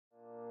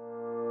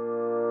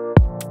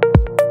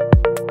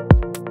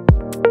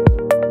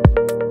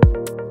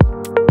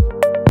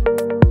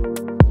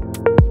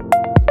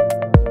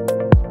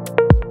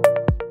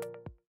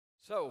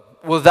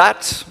with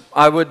that,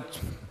 I would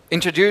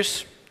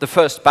introduce the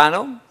first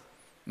panel,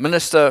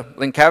 Minister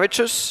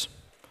Linkevicius,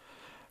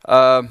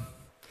 Ambassador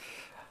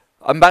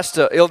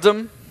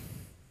Ildem,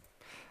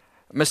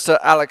 Mr.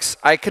 Alex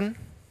Aiken,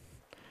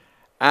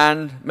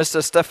 and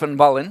Mr. Stefan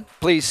Wallin.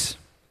 Please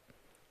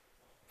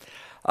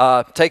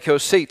take your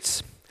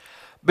seats.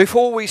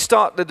 Before we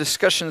start the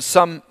discussion,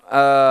 some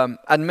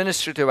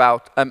administrative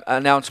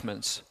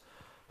announcements.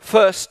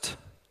 First,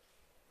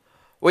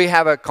 we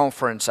have a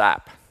conference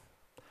app.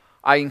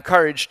 I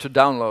encourage to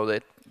download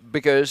it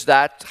because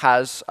that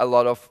has a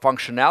lot of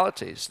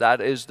functionalities. That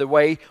is the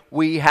way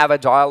we have a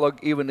dialogue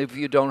even if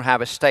you don't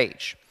have a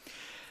stage.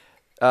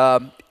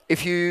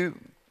 If you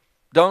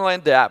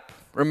download the app,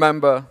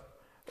 remember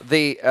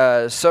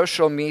the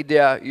social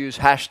media, use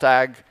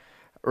hashtag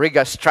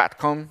Riga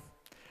StratCom.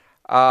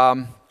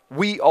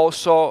 We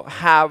also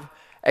have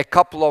a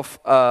couple of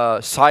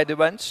side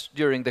events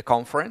during the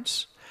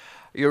conference.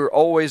 You're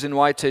always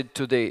invited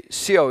to the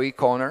COE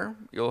corner.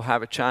 You'll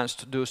have a chance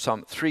to do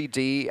some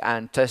 3D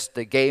and test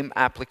the game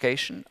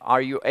application. Are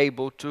you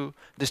able to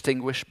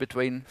distinguish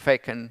between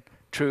fake and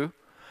true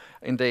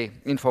in the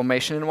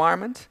information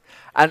environment?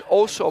 And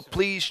also,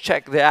 please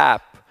check the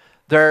app.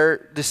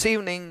 This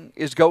evening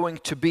is going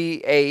to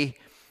be a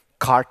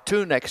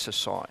cartoon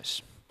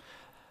exercise.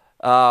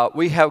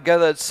 We have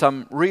gathered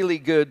some really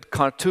good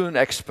cartoon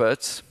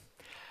experts,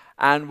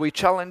 and we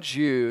challenge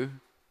you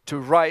to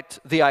write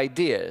the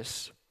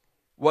ideas,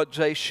 what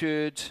they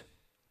should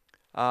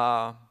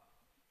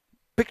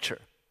picture.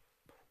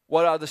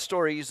 What are the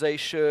stories they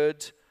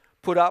should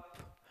put up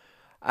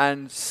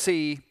and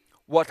see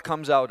what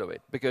comes out of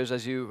it. Because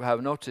as you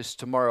have noticed,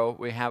 tomorrow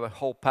we have a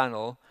whole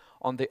panel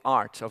on the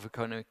art of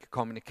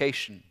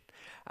communication.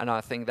 And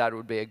I think that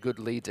would be a good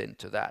lead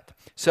into that.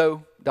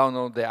 So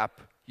download the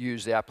app,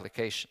 use the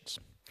applications.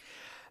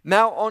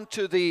 Now on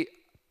to the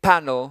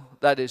panel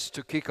that is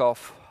to kick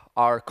off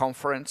our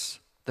conference,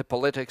 the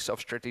politics of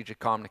strategic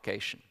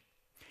communication.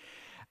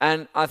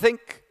 And I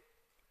think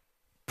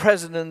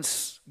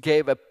presidents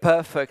gave a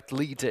perfect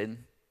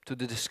lead-in to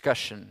the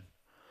discussion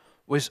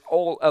with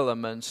all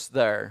elements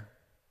there.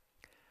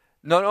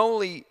 Not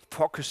only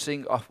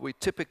focusing on what we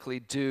typically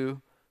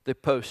do, the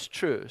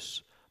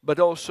post-truths, but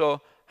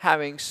also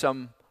having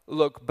some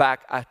look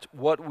back at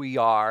what we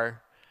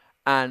are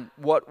and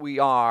what we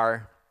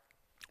are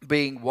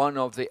being one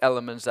of the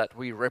elements that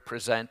we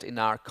represent in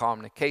our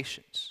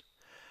communications.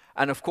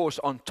 And of course,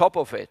 on top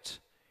of it,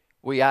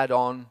 we add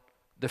on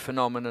the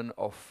phenomenon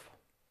of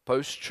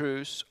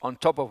post-truths. On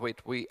top of it,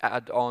 we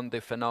add on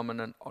the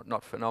phenomenon, or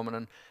not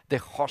phenomenon, the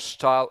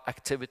hostile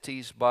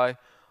activities by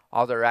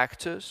other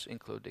actors,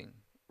 including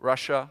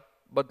Russia,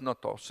 but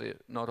not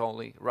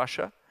only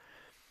Russia.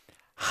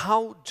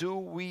 How do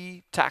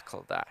we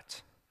tackle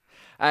that?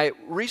 I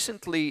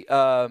recently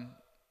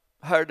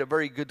heard a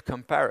very good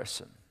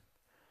comparison.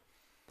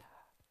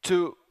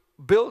 To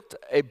build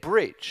a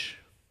bridge,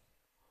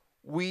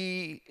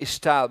 we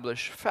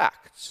establish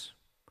facts.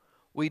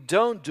 We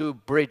don't do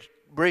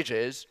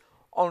bridges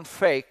on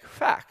fake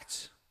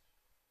facts.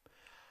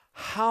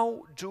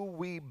 How do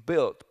we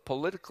build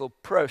political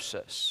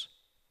process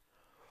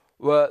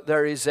where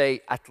there is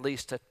at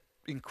least an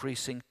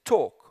increasing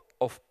talk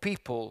of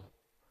people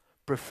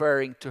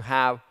preferring to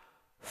have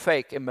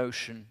fake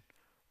emotion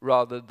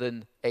rather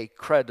than a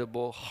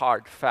credible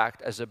hard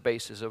fact as a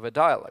basis of a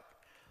dialogue?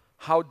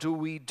 How do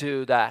we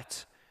do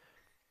that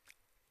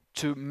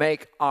to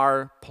make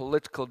our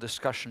political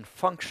discussion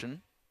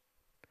function?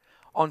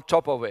 On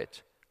top of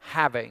it,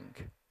 having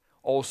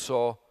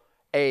also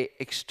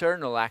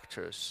external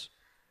actors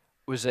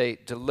with a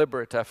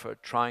deliberate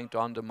effort trying to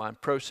undermine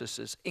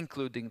processes,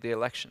 including the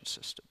election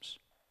systems.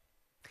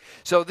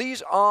 So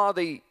these are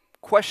the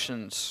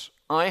questions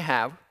I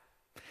have,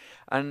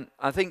 and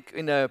I think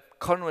in a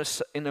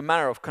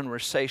manner of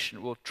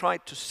conversation, we'll try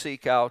to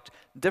seek out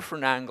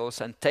different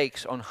angles and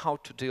takes on how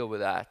to deal with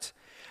that,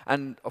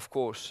 and of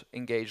course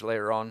engage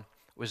later on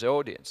with the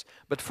audience.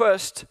 But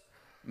first,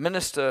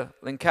 Minister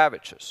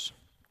Linkevicius.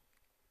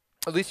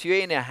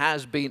 Lithuania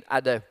has been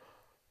at the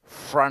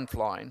front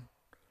line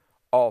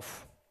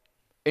of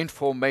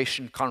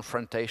information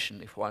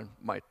confrontation, if one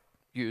might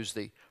use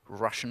the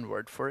Russian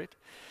word for it.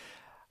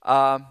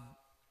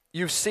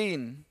 You've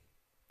seen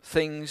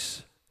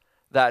things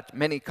that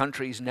many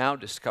countries now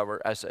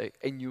discover as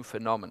a new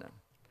phenomenon.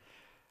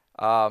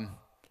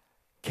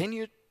 Can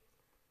you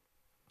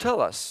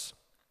tell us,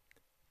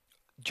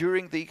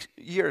 during the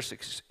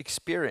years'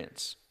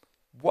 experience,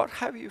 what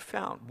have you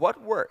found?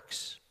 What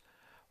works?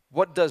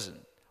 What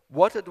doesn't?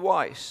 What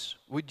advice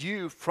would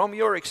you, from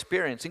your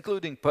experience,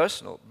 including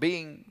personal,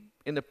 being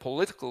in the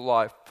political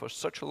life for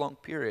such a long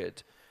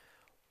period,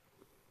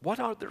 what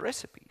are the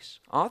recipes?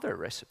 Are there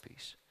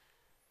recipes?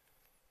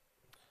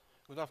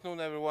 Good afternoon,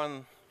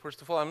 everyone.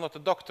 First of all, I'm not a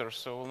doctor,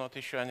 so I will not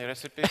issue any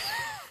recipes.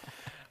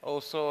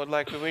 Also, I'd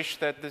like to wish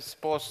that this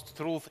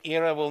post-truth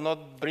era will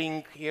not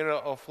bring era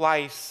of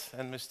lies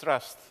and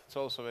mistrust. It's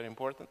also very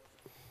important.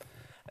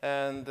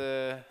 And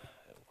it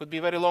could be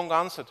a very long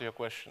answer to your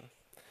question,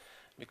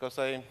 because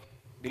I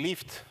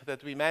believed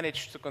that we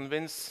managed to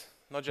convince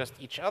not just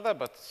each other,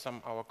 but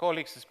some our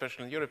colleagues,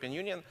 especially in the European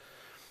Union,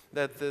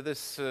 that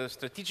this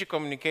strategic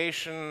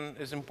communication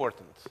is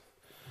important.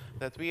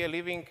 That we are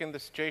living in the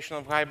situation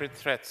of hybrid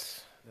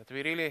threats. That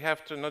we really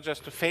have to not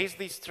just to face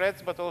these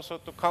threats, but also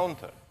to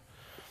counter.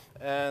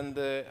 And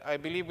I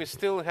believe we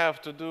still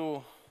have to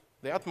do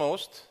the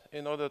utmost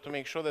in order to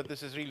make sure that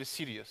this is really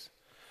serious,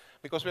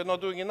 because we are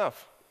not doing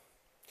enough.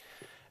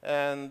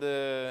 And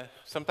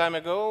some time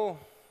ago,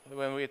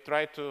 when we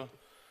tried to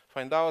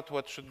find out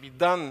what should be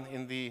done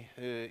in the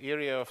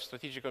area of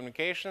strategic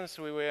communications,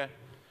 we were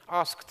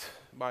asked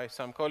by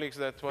some colleagues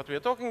that what we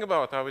are talking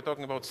about. Are we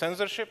talking about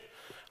censorship?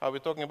 Are we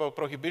talking about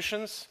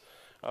prohibitions?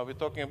 Are we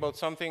talking about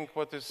something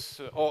what is,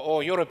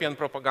 or European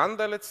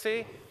propaganda, let's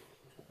say,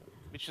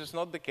 which is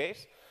not the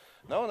case?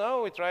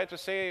 No, we try to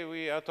say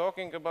we are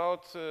talking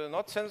about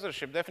not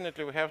censorship.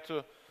 Definitely we have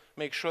to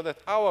make sure that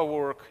our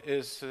work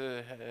is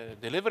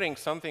delivering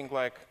something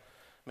like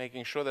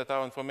making sure that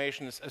our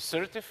information is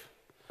assertive,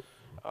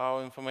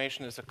 our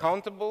information is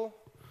accountable,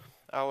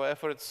 our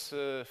efforts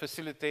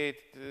facilitate,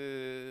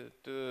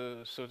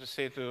 so to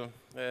say, to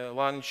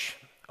launch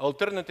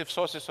alternative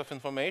sources of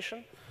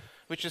information,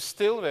 which is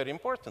still very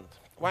important.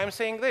 Why I'm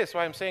saying this?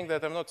 Why I'm saying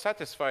that I'm not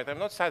satisfied? I'm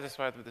not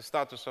satisfied with the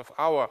status of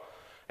our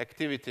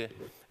activity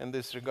in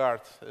this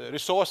regard,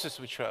 resources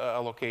which are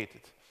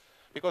allocated.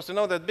 Because you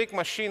know that big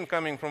machine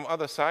coming from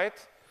other side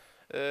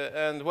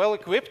and well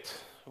equipped,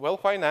 well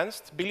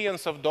financed,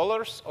 billions of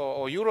dollars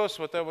or euros,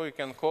 whatever you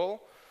can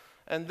call,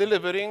 and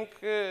delivering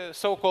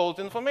so-called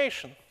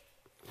information.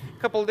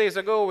 A couple of days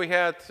ago we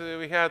had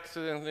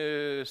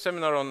a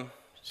seminar on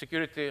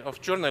security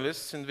of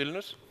journalists in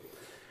Vilnius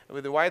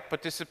with a wide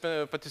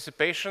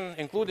participation,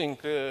 including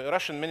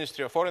Russian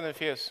Ministry of Foreign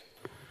Affairs,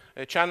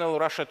 channel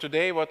Russia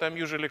Today, what I'm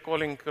usually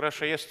calling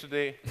Russia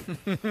Yesterday.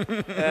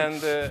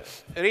 And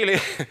really,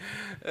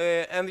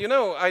 and you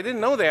know, I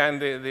didn't know they are in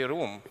the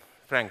room,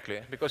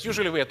 frankly, because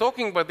usually we are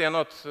talking, but they are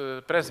not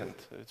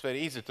present. It's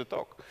very easy to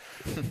talk.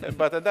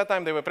 But at that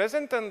time they were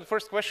present, and the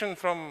first question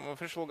from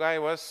official guy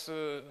was,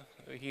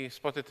 he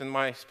spotted in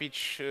my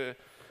speech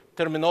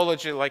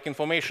terminology like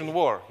information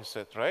war, he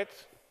said, right?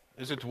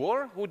 Is it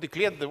war? Who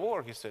declared the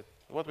war, he said.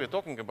 What we're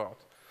talking about.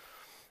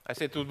 I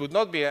said it would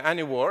not be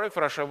any war if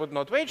Russia would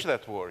not wage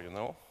that war, you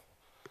know.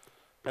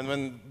 And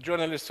when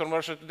journalists from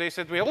Russia Today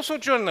said, we're also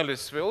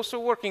journalists, we're also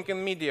working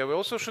in media, we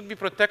also should be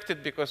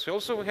protected because we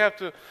also have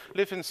to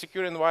live in a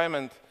secure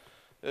environment.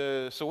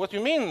 So what do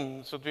you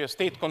mean, so we are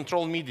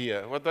state-controlled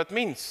media? What that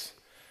means?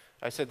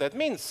 I said, that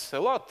means a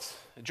lot.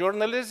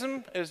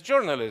 Journalism is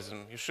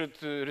journalism. You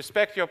should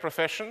respect your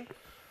profession.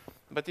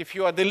 But if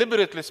you are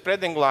deliberately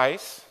spreading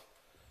lies,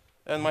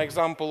 and my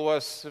example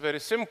was very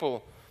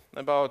simple,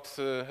 about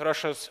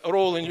Russia's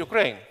role in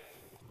Ukraine.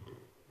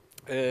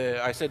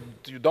 I said,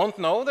 you don't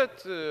know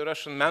that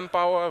Russian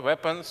manpower,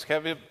 weapons,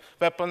 heavy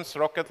weapons,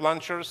 rocket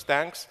launchers,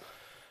 tanks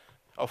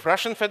of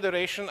Russian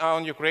Federation are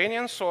on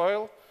Ukrainian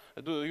soil?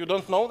 You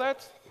don't know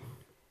that?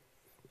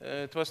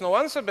 It was no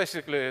answer,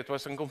 basically. It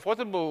was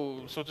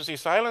uncomfortable, so to say,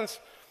 silence.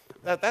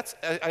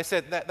 I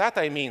said, that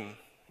I mean.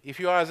 If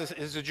you are,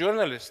 as a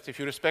journalist, if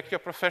you respect your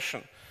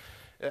profession,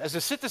 as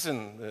a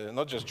citizen,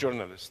 not just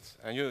journalist,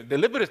 and you're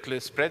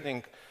deliberately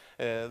spreading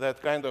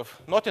that kind of,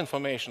 not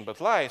information, but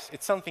lies,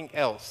 it's something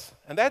else.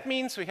 And that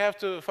means we have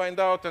to find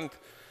out and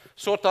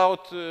sort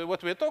out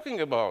what we're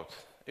talking about.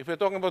 If we're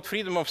talking about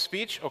freedom of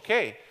speech,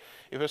 okay.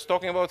 If we're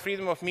talking about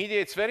freedom of media,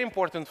 it's very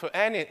important for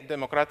any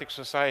democratic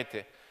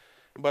society.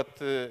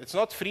 But it's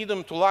not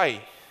freedom to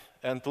lie.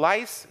 And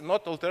lies,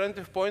 not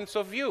alternative points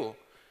of view.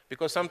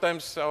 Because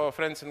sometimes our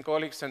friends and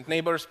colleagues and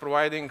neighbors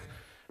providing,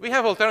 we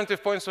have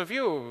alternative points of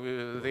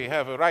view. They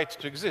have a right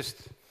to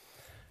exist.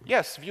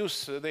 Yes,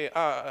 views, they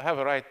have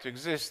a right to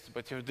exist,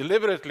 but you're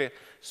deliberately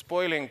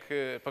spoiling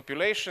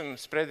population,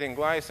 spreading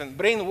lies and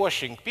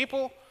brainwashing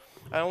people.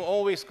 I'm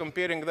always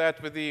comparing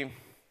that with the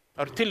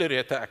artillery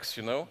attacks,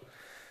 you know.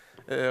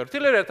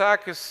 Artillery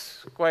attack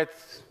is quite,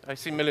 I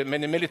see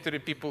many military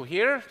people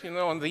here, you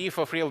know, on the eve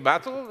of real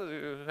battle,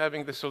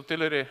 having this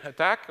artillery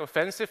attack,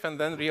 offensive, and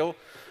then real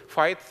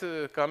fight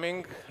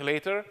coming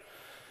later.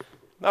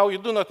 Now you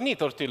do not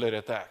need artillery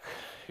attack.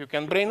 You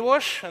can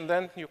brainwash, and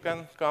then you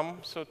can come,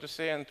 so to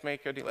say, and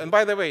make your deal. And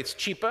by the way, it's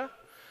cheaper,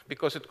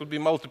 because it could be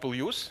multiple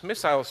use.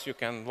 Missiles you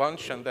can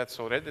launch, and that's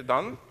already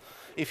done.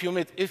 If you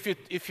hit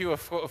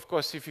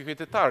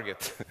a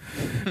target.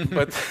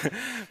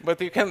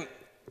 but you can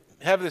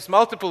have this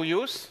multiple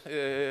use,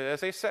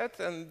 as I said,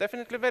 and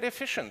definitely very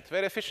efficient,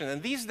 very efficient.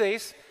 And these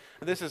days,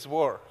 this is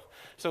war.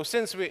 So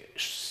since we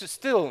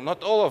still,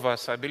 not all of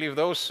us, I believe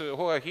those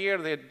who are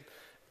here,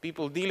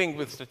 people dealing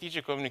with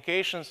strategic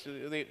communications,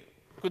 they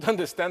could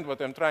understand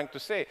what I'm trying to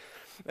say.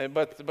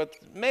 But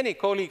many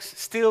colleagues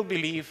still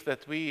believe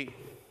that we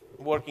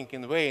working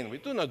in vain. We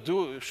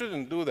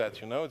shouldn't do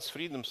that, you know, it's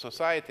freedom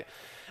society.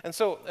 And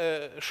so,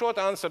 short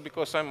answer,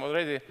 because I'm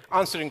already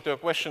answering to a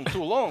question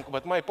too long,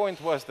 but my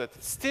point was that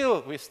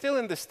we're still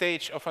in the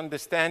stage of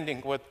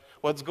understanding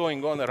what's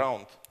going on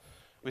around.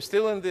 We're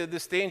still in the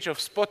stage of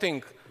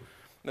spotting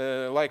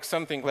like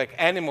something like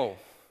animal.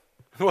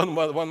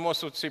 One more,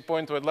 so to say,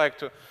 point I'd like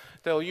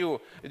tell you,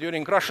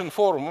 during Russian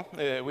Forum,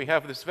 we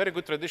have this very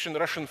good tradition,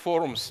 Russian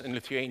forums in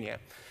Lithuania.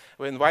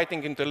 We're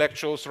inviting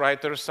intellectuals,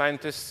 writers,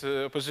 scientists,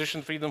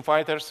 opposition freedom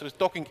fighters,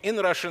 talking in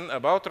Russian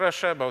about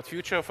Russia, about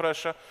future of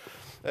Russia.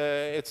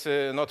 It's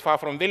not far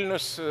from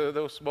Vilnius,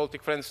 those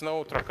Baltic friends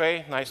know,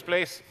 Trakai, nice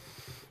place.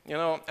 You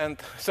know, and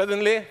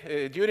suddenly,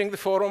 during the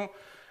forum,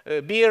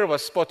 beer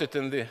was spotted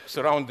in the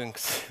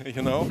surroundings.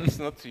 You know, it's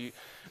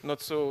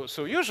not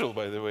so usual,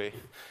 by the way.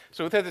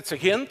 So that it's a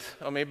hint,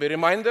 or maybe a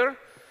reminder,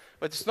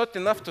 but it's not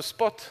enough to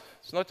spot.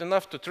 It's not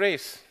enough to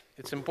trace.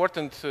 It's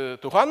important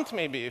to hunt,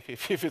 maybe,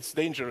 if it's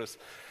dangerous,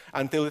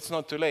 until it's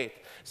not too late.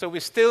 So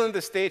we're still in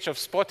the stage of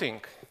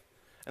spotting,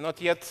 and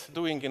not yet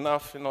doing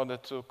enough in order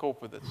to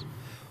cope with it.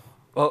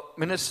 Well,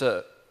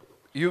 Minister,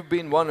 you've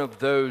been one of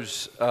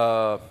those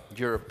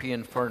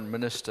European foreign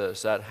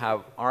ministers that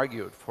have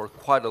argued for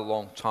quite a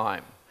long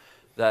time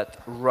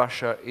that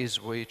Russia is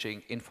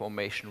waging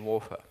information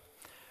warfare.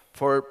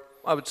 For,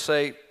 I would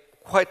say,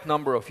 quite a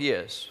number of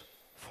years,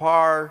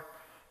 far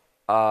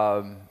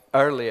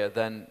earlier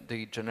than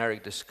the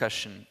generic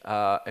discussion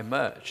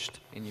emerged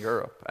in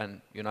Europe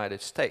and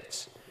United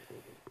States.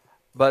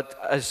 But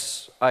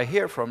as I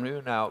hear from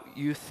you now,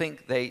 you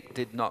think they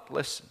did not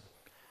listen.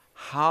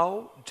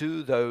 How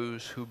do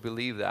those who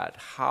believe that,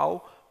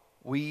 how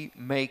we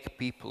make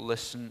people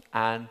listen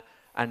and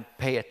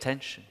pay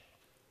attention?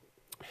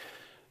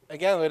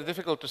 Again, very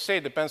difficult to say.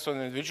 It depends on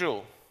the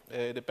individual.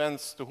 It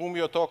depends to whom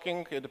you're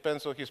talking. It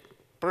depends on his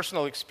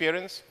personal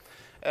experience,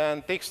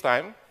 and takes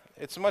time.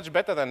 It's much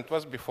better than it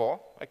was before,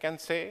 I can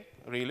say,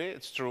 really,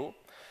 it's true.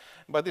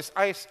 But this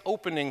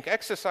eyes-opening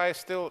exercise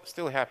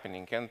still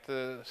happening, and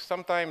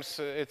sometimes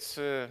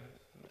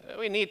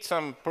we need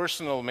some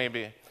personal,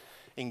 maybe,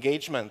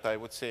 engagement, I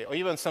would say, or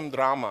even some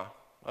drama.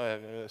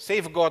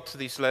 Safeguard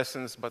these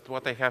lessons, but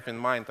what I have in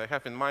mind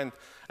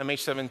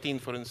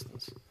MH17, for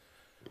instance.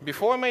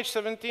 Before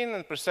MH17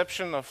 and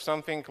perception of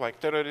something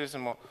like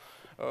terrorism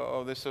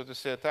or this, so to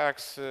say,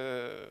 attacks,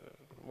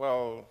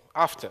 well,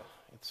 after.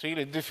 It's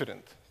really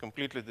different,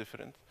 completely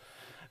different.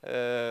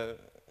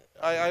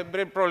 I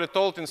probably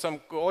told in some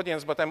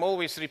audience, but I'm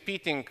always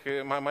repeating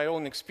my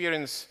own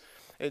experience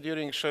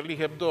during Charlie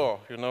Hebdo,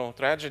 you know,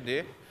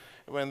 tragedy,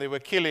 when there were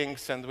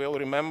killings, and we all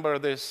remember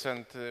this,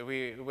 and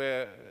we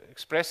were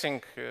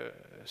expressing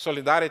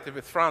solidarity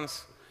with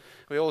France.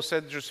 We all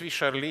said, "Je suis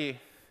Charlie."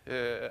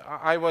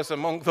 I was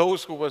among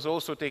those who was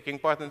also taking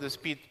part in this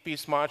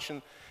peace march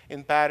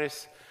in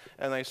Paris.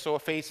 And I saw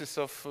faces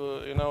of,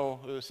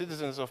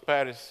 citizens of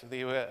Paris.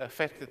 They were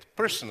affected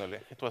personally.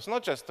 It was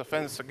not just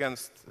offense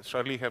against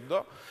Charlie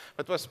Hebdo,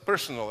 but it was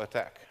personal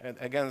attack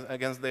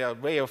against their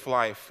way of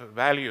life,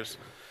 values.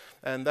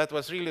 And that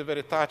was really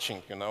very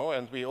touching, you know.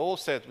 And we all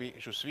said,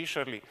 je suis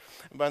Charlie.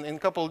 But in a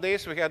couple of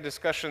days, we had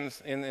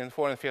discussions in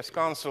Foreign Affairs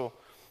Council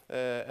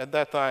at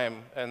that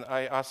time. And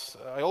I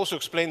also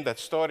explained that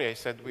story. I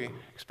said, we're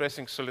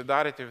expressing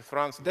solidarity with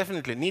France.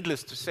 Definitely,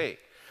 needless to say.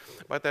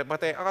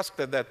 But I asked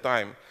at that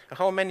time,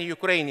 how many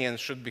Ukrainians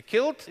should be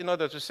killed in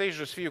order to say,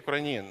 je suis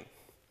Ukrainian?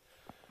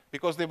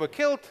 Because they were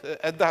killed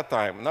at that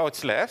time. Now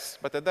it's less,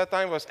 but at that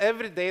time was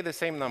every day the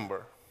same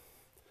number,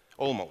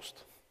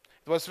 almost.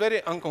 It was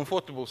very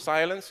uncomfortable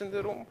silence in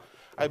the room.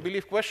 I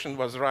believe question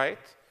was right.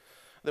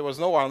 There was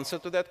no answer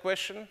to that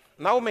question.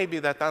 Now maybe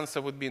that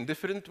answer would be in a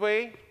different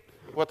way.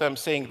 What I'm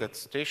saying, that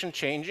situation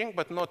changing,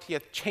 but not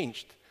yet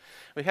changed.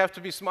 We have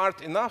to be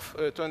smart enough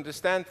to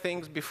understand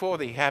things before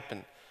they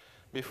happen,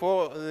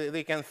 before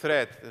they can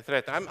threat.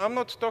 I'm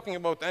not talking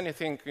about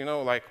anything, you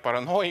know, like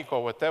paranoid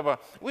or whatever.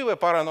 We were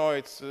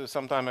paranoid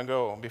some time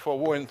ago, before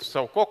war in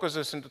South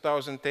Caucasus in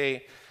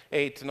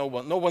 2008. No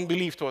one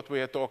believed what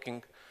we are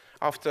talking.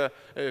 After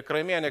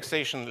Crimea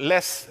annexation,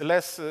 less,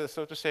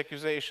 so to say,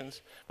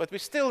 accusations. But we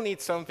still need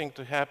something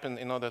to happen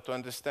in order to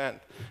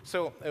understand.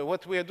 So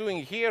what we are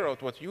doing here, or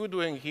what you're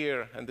doing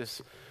here in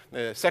this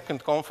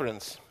second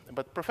conference,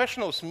 but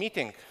professionals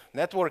meeting,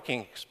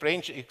 networking,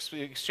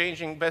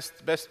 exchanging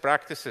best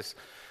practices,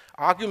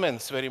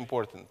 arguments, very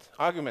important,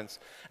 arguments.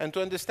 And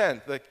to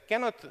understand that we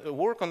cannot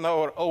work on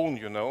our own,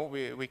 you know.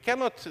 We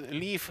cannot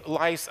leave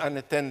lies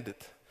unattended.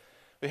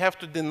 We have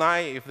to deny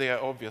if they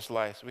are obvious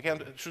lies. We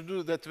should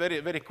do that very,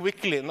 very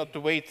quickly, not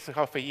to wait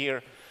half a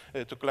year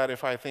to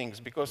clarify things,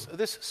 because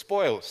this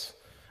spoils.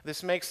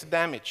 This makes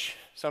damage.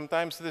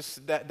 Sometimes this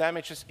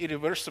damage is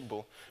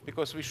irreversible,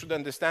 because we should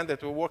understand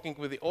that we're working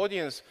with the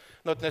audience,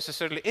 not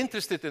necessarily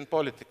interested in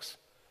politics.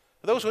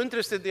 Those who are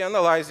interested, they're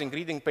analyzing,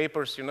 reading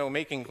papers, you know,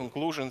 making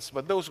conclusions,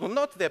 but those who are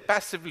not, they're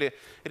passively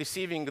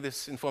receiving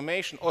this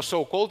information, or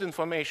so-called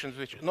information,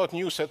 which is not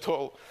news at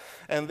all,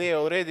 and they are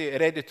already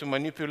ready to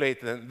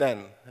manipulate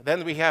them.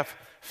 Then we have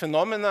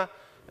phenomena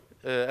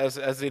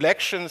as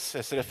elections,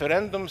 as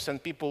referendums,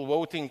 and people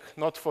voting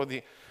not for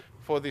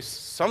this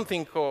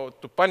something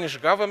to punish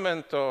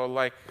government, or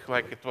like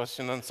it was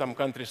in some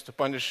countries to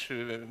punish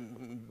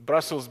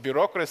Brussels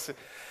bureaucracy.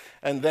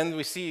 And then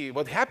we see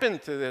what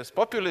happened to these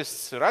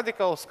populists,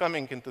 radicals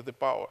coming into the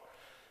power.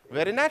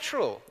 Very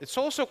natural. It's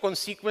also a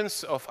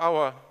consequence of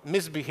our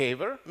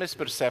misbehavior,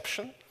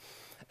 misperception,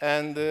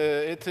 And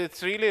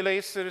it really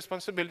lays the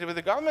responsibility with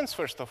the governments,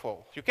 first of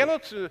all. You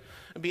cannot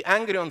be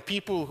angry on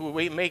people who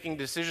are making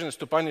decisions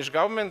to punish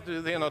government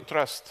they not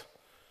trust.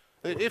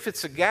 If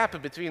it's a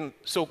gap between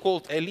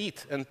so-called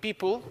elite and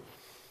people,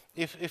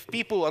 if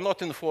people are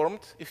not informed,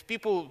 if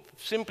people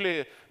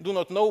simply do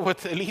not know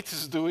what elite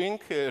is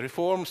doing,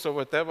 reforms or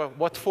whatever,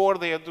 what for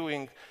they are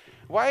doing,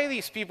 why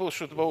these people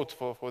should vote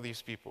for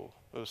these people,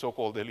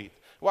 so-called elite?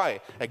 Why?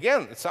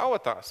 Again, it's our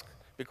task.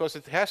 Because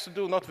it has to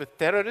do not with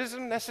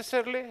terrorism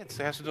necessarily, it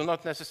has to do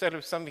not necessarily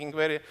with something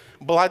very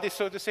bloody,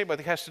 so to say, but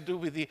it has to do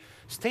with the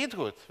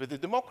statehood, with the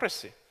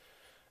democracy.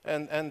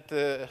 And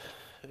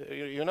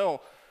you know,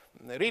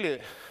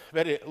 really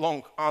very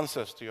long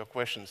answers to your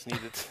questions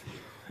needed.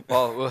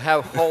 Well, we'll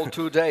have whole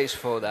 2 days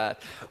for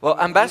that. Well,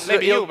 Ambassador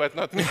Maybe you, but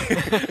not me.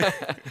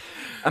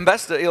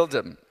 Ambassador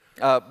Ildem,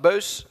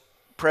 both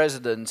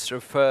presidents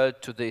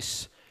referred to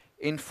this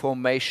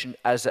information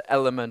as an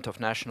element of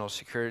national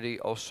security.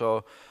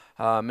 Also,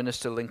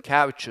 Minister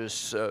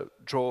Linkevicius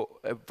drew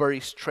a very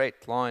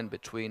straight line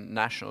between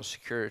national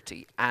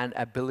security and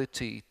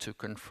ability to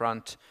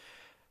confront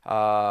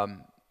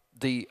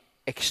the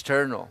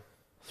external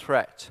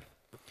threat.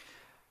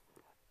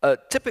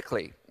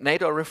 Typically,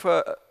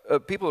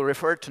 people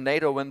refer to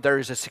NATO when there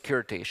is a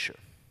security issue.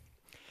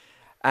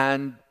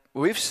 And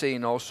we've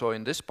seen also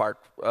in this part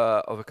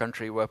of the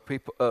country, where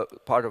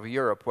part of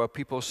Europe, where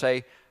people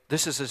say,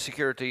 this is a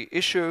security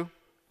issue,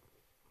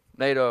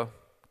 NATO,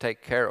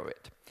 take care of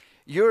it.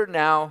 You're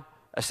now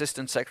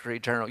Assistant Secretary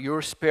General.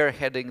 You're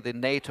spearheading the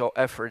NATO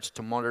efforts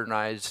to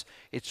modernize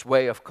its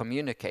way of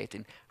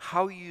communicating.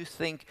 How do you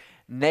think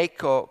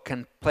NATO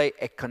can play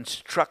a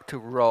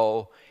constructive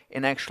role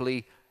in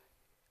actually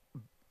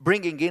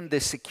bringing in the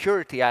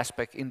security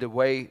aspect in the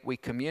way we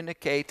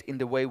communicate, in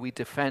the way we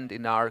defend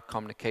in our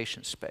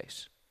communication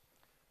space?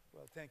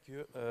 Well, thank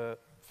you.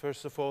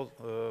 First of all,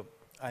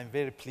 I'm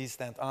very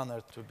pleased and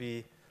honored to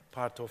be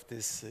part of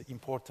this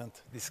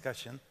important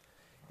discussion.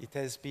 It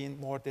has been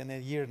more than a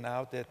year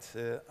now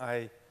that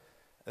I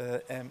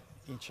am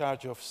in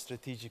charge of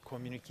strategic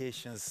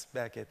communications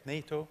back at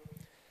NATO.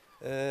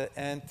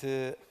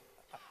 And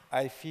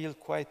I feel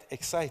quite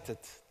excited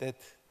that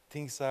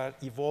things are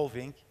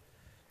evolving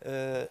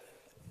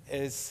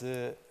as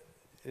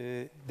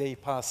day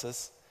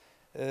passes.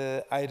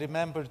 I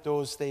remember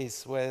those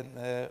days when,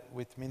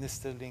 with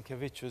Minister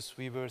Linkevicius,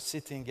 we were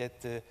sitting at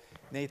the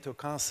NATO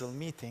Council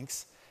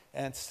meetings,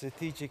 and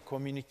strategic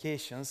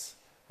communications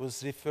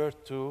was referred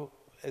to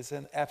as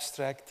an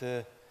abstract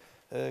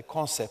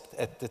concept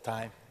at the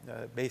time.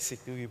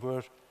 Basically, we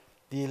were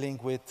dealing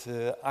with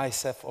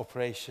ISAF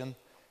operation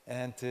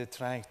and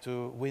trying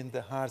to win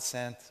the hearts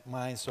and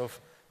minds of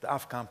the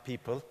Afghan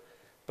people.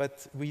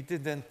 But we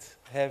didn't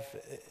have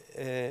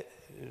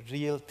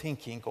real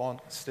thinking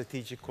on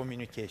strategic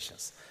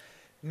communications.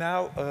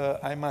 Now,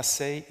 I must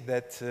say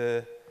that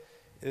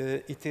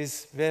it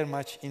is very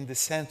much in the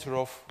center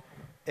of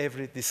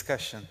every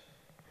discussion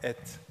at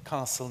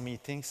council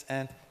meetings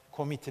and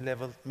committee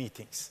level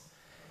meetings.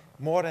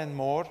 More and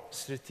more,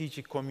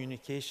 strategic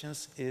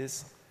communications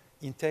is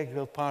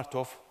integral part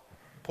of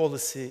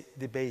policy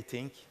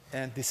debating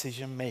and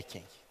decision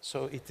making.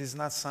 So it is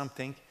not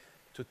something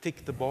to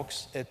tick the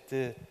box at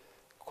the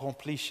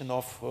completion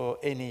of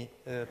any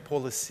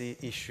policy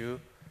issue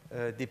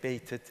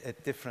debated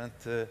at different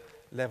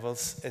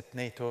levels at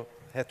NATO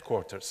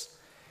headquarters.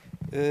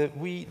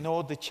 We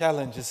know the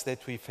challenges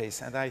that we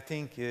face, and I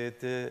think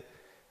the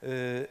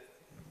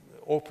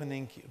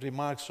opening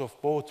remarks of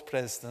both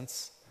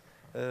presidents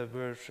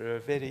were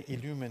very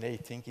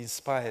illuminating,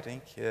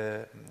 inspiring,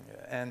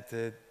 and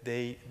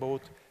they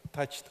both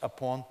touched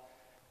upon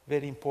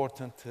very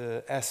important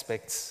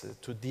aspects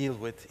to deal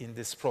with in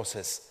this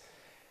process.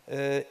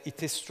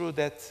 It is true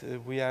that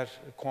we are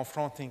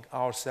confronting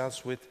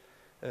ourselves with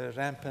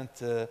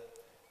rampant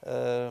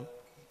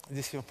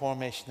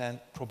disinformation and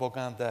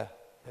propaganda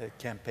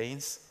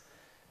campaigns,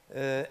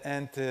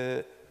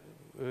 and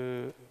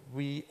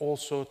we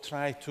also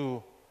try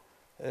to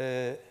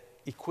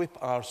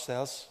equip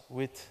ourselves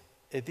with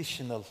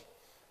additional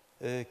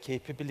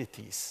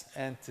capabilities.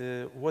 And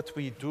what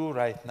we do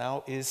right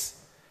now is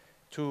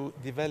to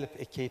develop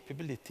a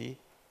capability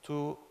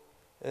to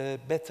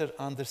better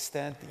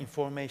understand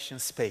information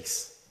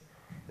space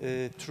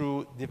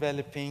through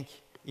developing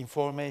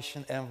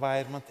information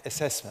environment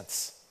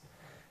assessments,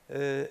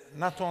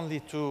 not only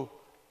to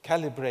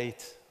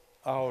calibrate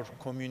our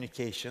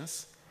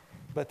communications,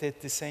 but at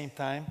the same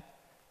time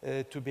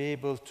to be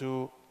able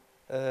to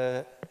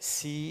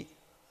see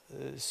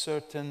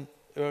certain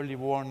early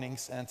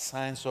warnings and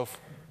signs of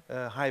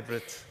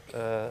hybrid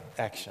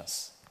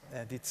actions.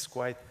 And it's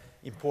quite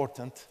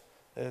important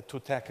to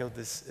tackle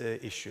this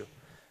issue.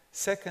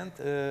 Second,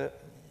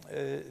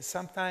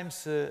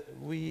 sometimes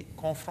we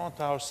confront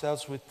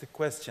ourselves with the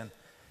question,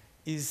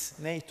 is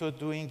NATO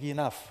doing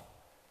enough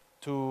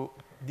to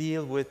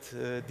deal with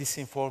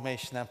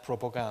disinformation and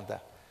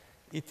propaganda?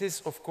 It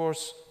is, of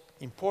course,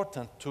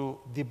 important to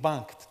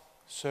debunk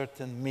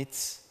certain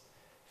myths,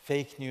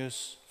 fake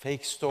news,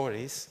 fake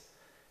stories,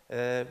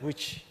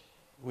 which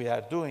we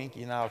are doing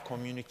in our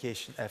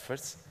communication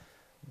efforts.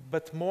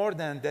 But more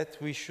than that,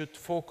 we should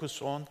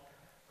focus on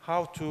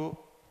how to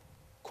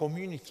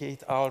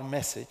communicate our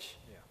message,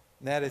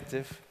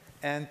 narrative,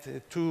 and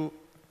to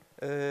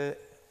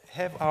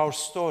have our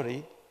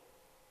story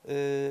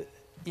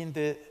in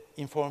the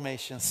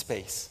information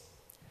space.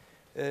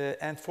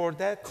 And for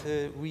that,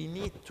 we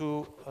need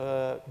to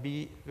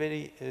be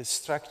very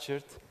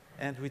structured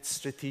and with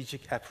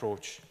strategic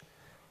approach.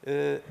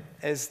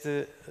 As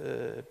the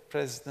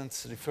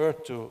presidents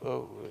referred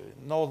to,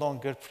 no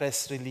longer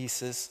press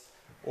releases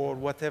or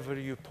whatever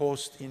you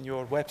post in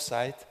your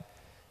website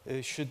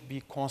should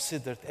be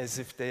considered as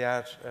if they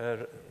are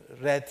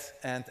read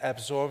and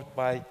absorbed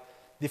by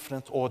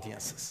different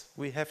audiences.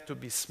 We have to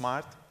be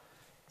smart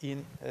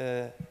in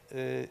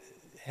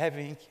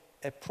having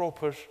a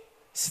proper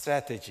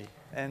strategy.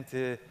 And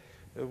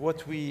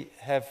what we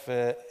have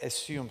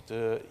assumed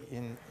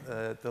in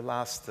the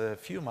last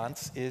few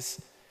months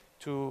is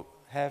to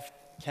have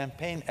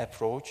campaign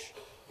approach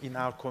in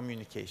our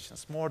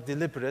communications, more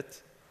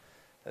deliberate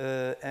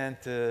and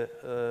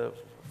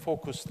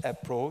focused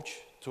approach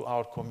to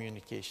our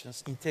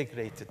communications,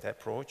 integrated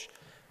approach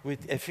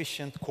with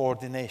efficient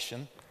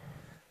coordination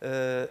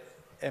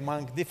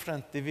among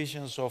different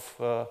divisions of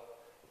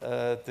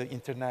the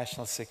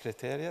International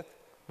Secretariat,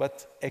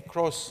 but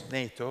across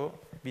NATO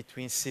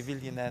between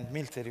civilian and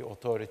military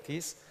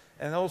authorities,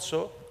 and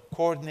also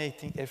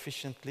coordinating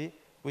efficiently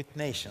with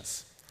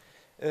nations.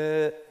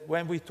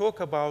 When we talk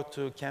about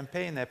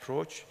campaign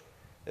approach,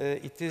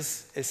 it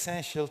is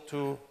essential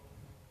to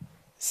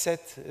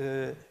set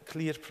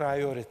clear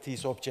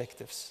priorities,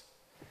 objectives.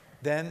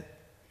 Then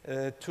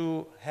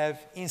to have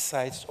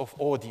insights of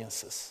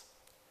audiences,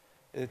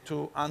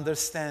 to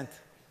understand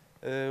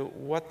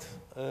what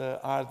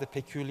are the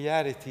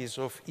peculiarities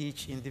of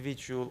each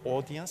individual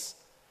audience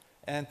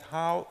and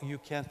how you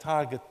can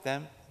target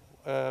them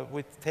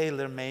with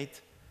tailor-made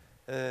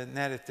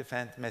narrative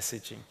and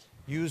messaging,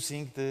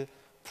 using the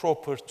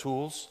proper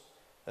tools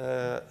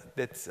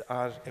that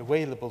are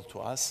available to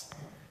us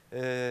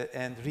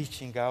and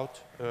reaching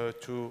out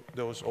to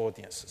those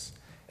audiences.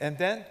 And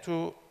then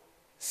to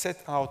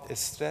set out a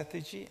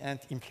strategy and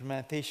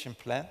implementation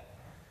plan.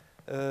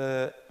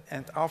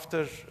 And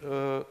after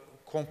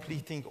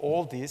completing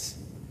all this,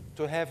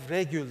 to have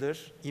regular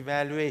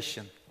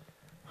evaluation,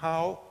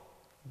 how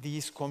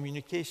these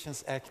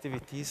communications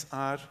activities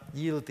are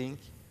yielding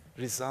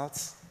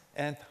results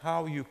and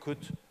how you could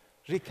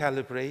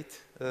recalibrate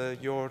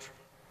your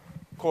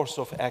course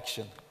of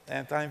action.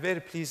 And I'm very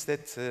pleased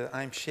that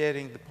I'm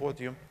sharing the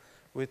podium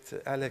with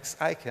Alex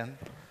Aiken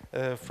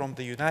from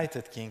the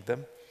United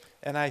Kingdom.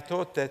 And I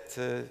thought that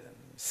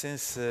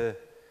since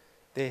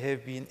they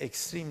have been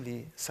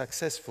extremely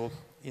successful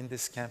in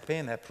this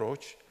campaign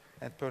approach,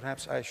 and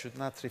perhaps I should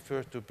not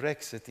refer to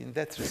Brexit in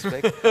that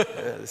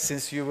respect,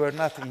 since you were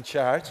not in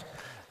charge,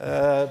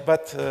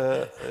 but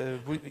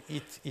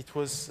it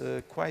was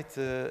quite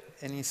an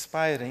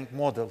inspiring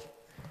model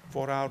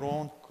for our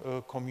own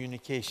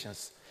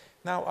communications.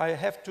 Now, I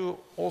have to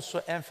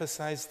also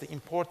emphasize the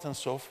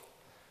importance of,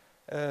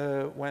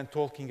 when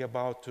talking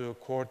about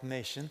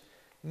coordination,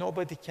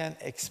 nobody can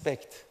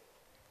expect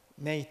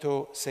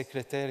NATO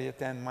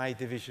Secretariat and my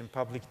division,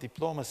 Public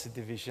Diplomacy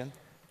Division,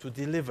 to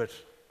deliver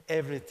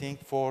everything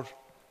for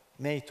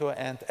NATO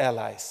and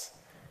allies.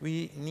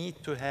 We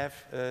need to have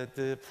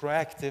the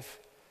proactive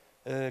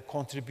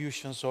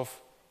contributions of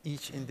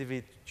each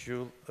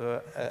individual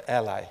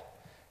ally.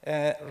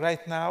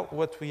 Right now,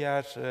 what we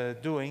are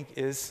doing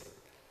is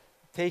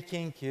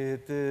taking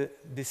the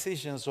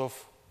decisions of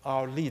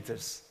our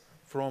leaders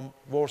from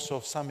Warsaw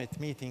Summit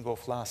meeting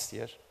of last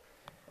year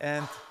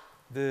and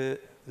the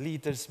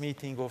leaders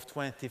meeting of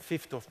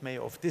 25th of May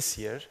of this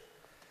year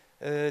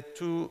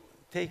to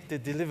take the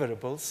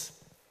deliverables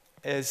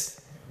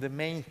as the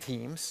main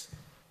themes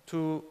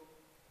to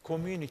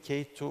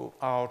communicate to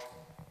our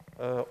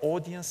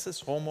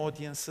audiences, home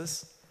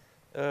audiences,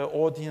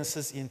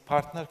 audiences in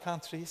partner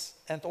countries,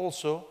 and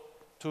also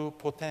to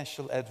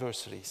potential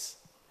adversaries.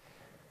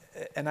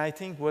 And I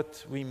think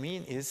what we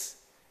mean is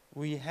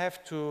we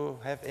have to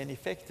have an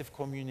effective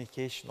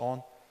communication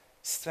on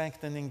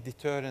strengthening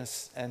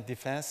deterrence and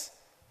defense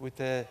with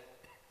a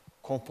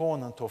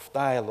component of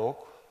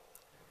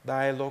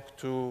dialogue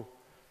to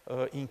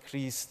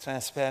increase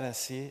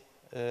transparency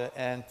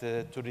and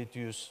to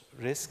reduce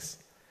risks.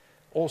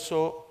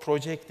 Also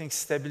projecting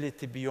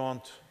stability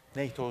beyond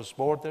NATO's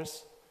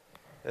borders,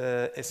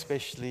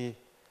 especially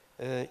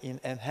in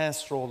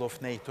enhanced role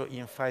of NATO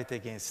in fight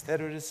against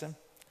terrorism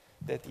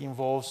that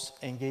involves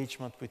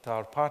engagement with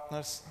our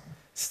partners,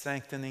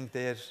 strengthening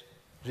their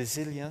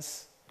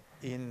resilience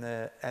in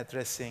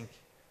addressing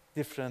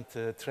different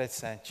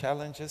threats and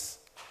challenges,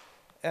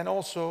 and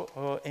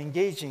also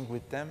engaging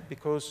with them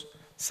because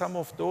some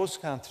of those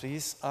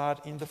countries are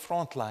in the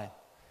front line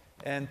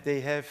and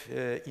they have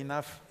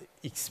enough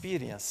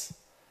experience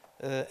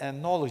and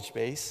knowledge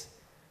base.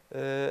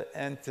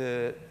 And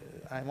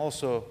I'm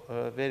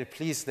also very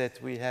pleased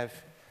that we have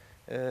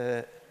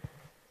a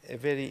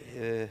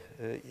very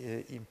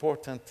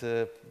important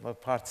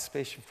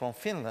participation from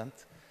Finland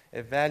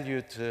a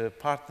valued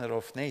partner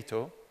of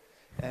NATO,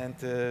 and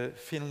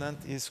Finland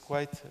is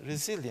quite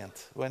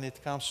resilient when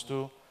it comes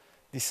to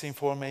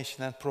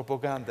disinformation and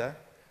propaganda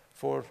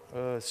for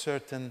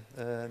certain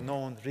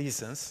known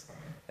reasons.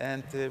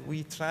 And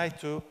we try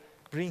to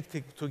bring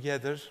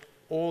together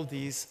all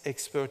these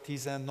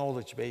expertise and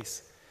knowledge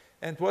base.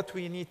 And what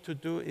we need to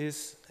do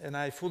is, and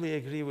I fully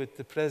agree with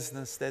the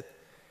presidents, that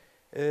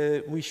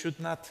we should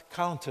not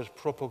counter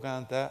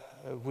propaganda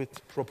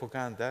with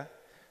propaganda,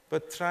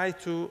 but try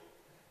to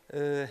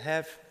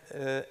have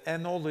a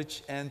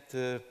knowledge and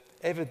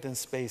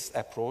evidence-based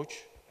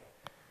approach,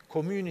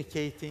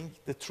 communicating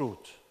the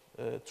truth.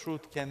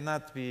 Truth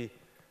cannot be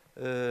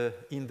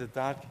in the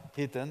dark,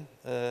 hidden,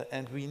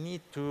 and we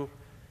need to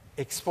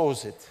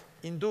expose it.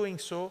 In doing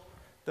so,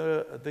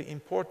 the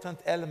important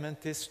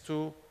element is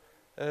to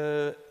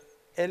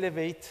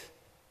elevate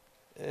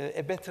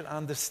a better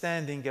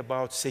understanding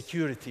about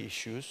security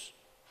issues,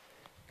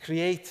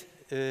 create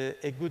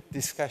a good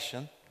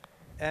discussion,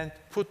 and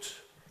put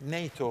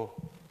NATO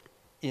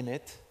in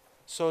it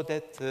so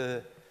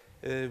that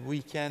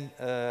we can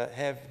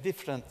have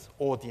different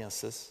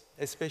audiences,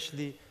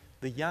 especially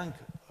the young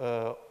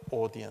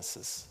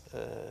audiences.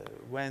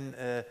 When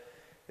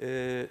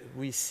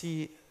we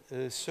see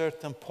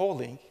certain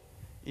polling,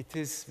 it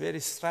is very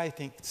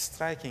striking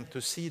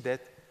to see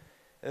that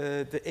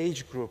the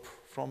age group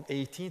from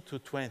 18 to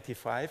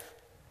 25,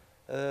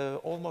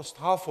 almost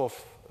half of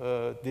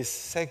this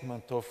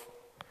segment of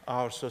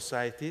our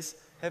societies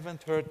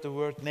haven't heard the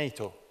word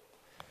NATO.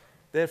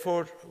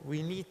 Therefore,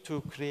 we need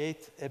to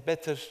create a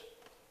better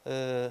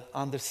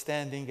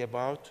understanding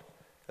about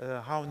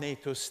how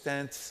NATO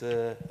stands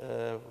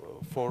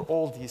for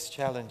all these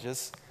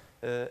challenges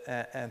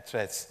and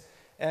threats.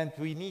 And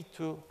we need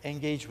to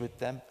engage with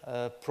them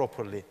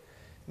properly.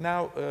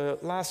 Now,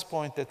 last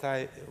point that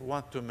I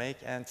want to make,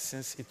 and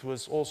since it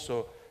was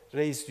also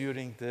raised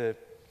during the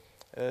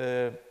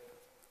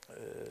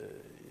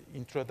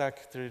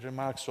introductory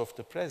remarks of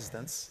the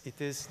presidents, it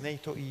is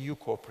NATO-EU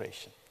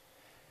cooperation.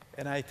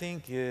 And I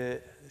think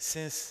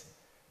since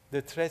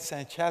the threats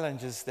and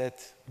challenges that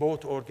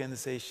both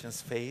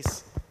organizations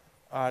face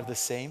are the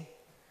same,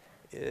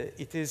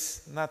 it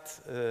is not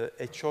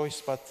a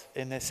choice but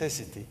a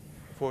necessity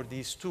for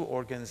these two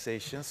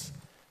organizations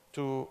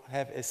to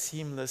have a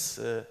seamless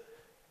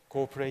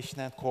cooperation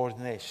and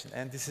coordination.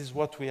 And this is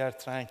what we are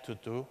trying to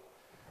do.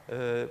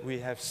 We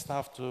have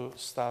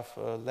staff-to-staff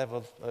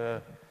level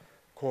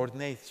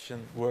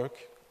coordination work,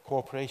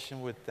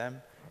 cooperation with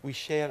them. We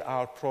share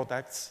our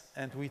products,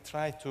 and we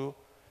try to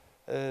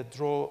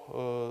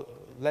draw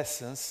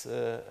lessons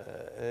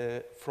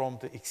from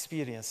the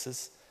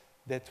experiences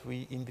that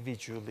we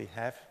individually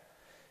have.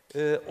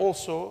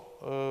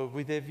 Also,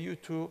 with a view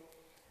to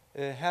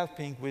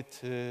helping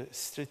with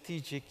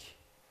strategic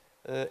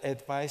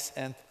advice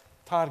and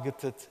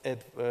targeted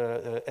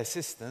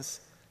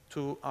assistance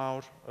to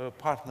our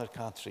partner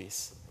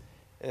countries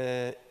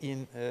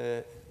in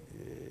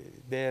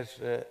their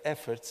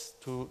efforts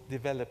to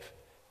develop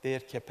their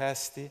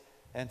capacity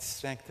and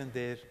strengthen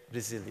their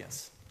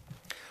resilience.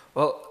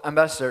 Well,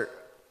 Ambassador,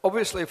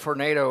 obviously for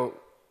NATO,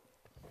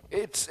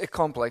 it's a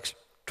complex.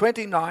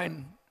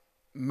 29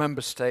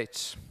 member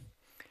states,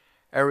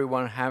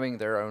 everyone having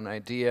their own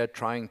idea,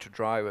 trying to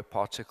drive a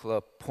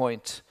particular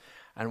point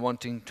and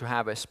wanting to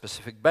have a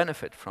specific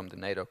benefit from the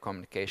NATO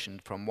communication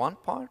from one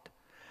part,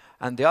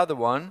 and the other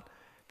one,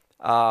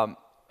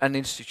 an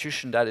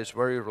institution that is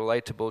very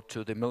relatable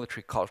to the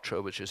military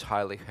culture, which is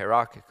highly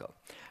hierarchical.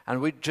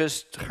 And we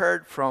just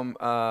heard from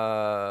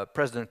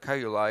President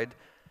Kaljulaid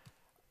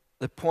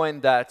the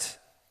point that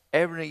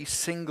every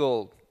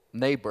single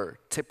neighbor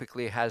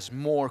typically has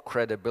more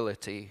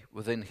credibility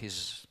within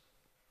his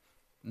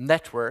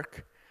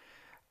network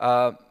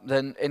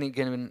than any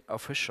given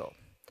official.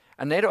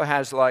 And NATO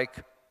has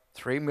like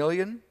 3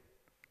 million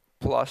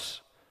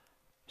plus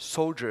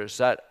soldiers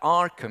that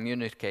are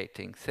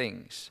communicating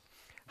things.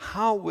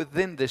 How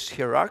within this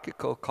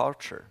hierarchical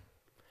culture,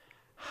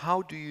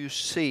 how do you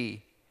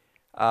see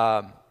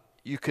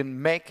you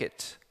can make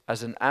it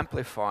as an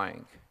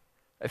amplifying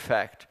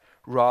effect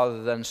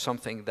rather than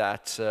something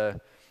that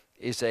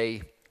is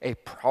a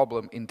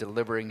problem in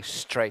delivering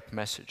straight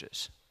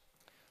messages?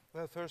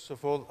 Well, first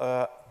of all,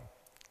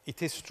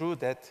 it is true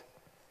that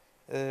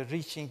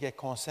reaching a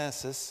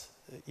consensus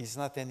is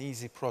not an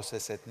easy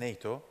process at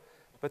NATO,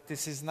 but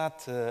this is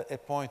not a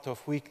point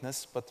of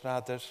weakness, but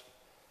rather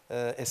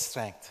a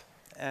strength.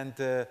 And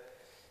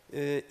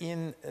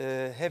in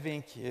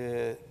having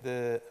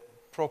the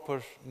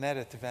proper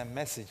narrative and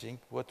messaging,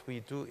 what we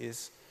do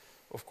is,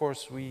 of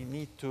course, we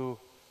need to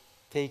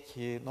take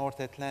North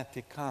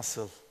Atlantic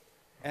Council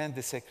and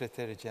the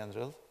Secretary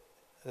General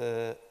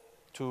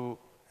to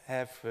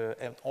have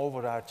an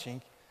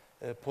overarching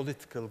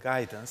political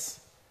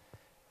guidance.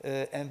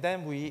 And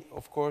then we,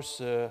 of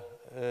course,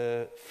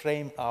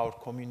 frame our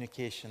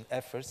communication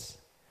efforts,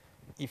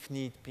 if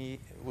need be,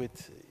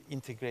 with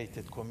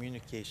integrated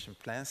communication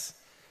plans.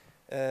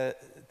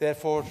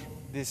 Therefore,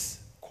 this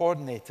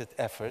coordinated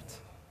effort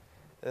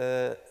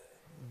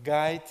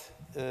guide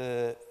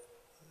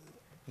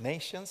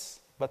nations,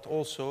 but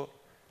also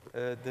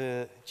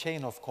the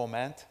chain of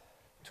command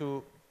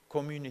to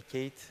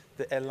communicate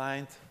the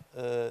aligned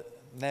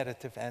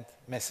narrative and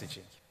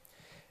messaging.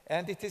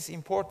 And it is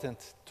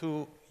important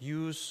to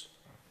use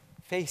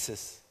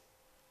faces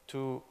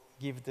to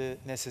give the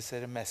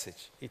necessary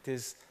message. It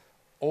is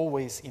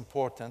always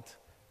important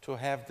to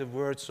have the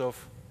words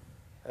of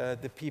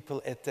the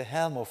people at the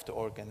helm of the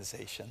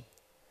organization.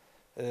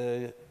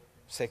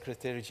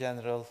 Secretary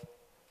General,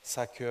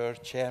 SACEUR,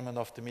 Chairman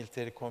of the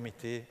Military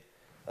Committee,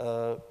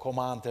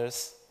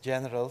 commanders,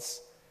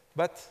 generals.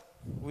 But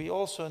we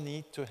also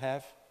need to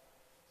have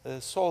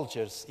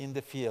soldiers in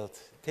the field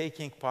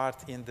taking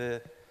part in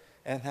the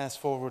enhanced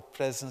forward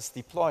presence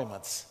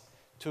deployments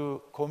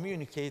to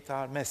communicate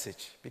our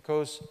message,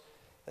 because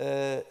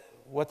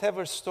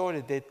whatever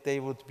story that they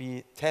would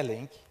be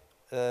telling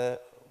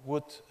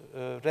would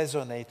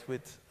resonate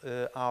with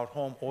our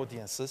home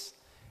audiences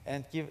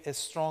and give a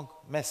strong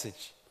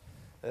message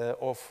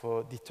of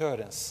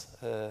deterrence,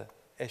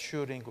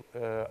 assuring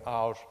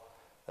our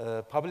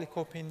public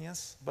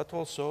opinions, but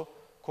also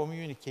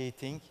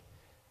communicating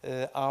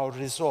our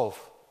resolve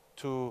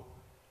to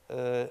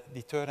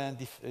deter and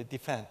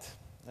defend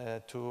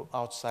to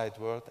outside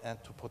world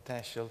and to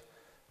potential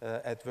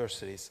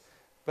adversaries.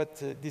 But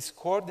this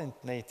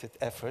coordinated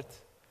effort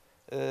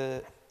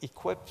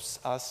equips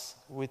us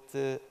with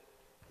the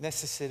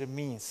necessary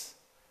means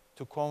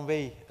to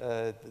convey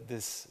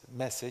this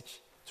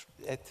message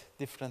at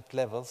different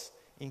levels,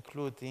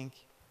 including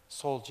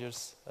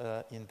soldiers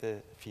in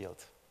the field.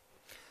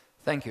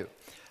 Thank you.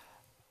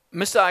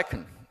 Mr.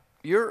 Aiken,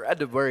 you're at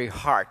the very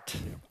heart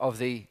of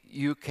the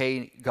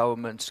UK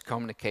government's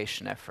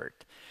communication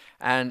effort.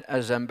 And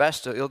as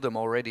Ambassador Ildem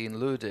already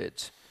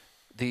alluded,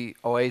 the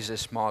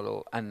OASIS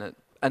model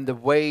and the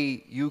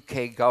way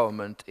UK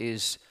government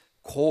is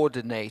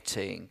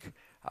coordinating,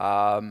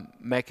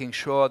 making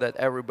sure that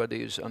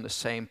everybody is on the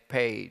same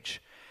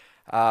page.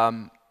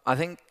 I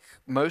think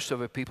most of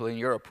the people in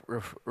Europe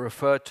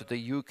refer to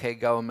the UK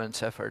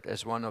government's effort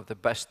as one of the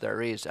best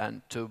there is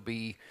and to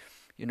be,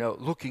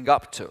 looking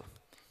up to.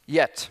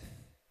 Yet,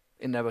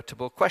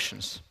 inevitable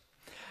questions.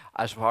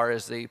 As far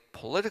as the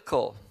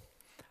political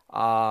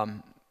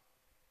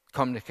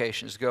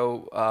communications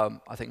go,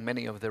 I think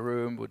many of the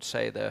room would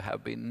say they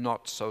have been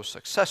not so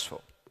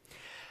successful.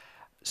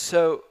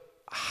 So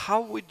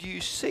how would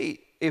you see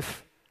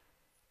if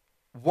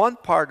one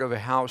part of a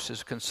house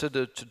is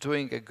considered to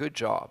doing a good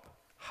job,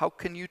 how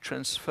can you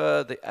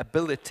transfer the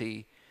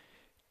ability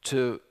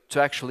to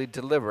actually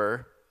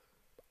deliver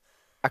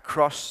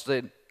across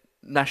the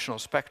national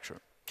spectrum?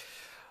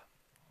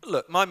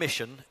 Look, my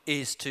mission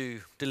is to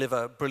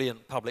deliver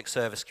brilliant public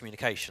service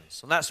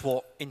communications, and that's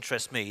what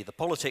interests me. The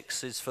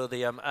politics is for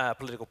the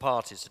political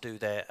parties to do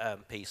their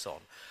piece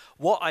on.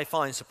 What I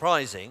find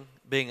surprising,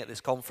 being at this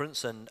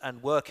conference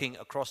and working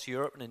across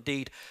Europe and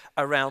indeed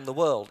around the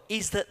world,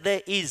 is that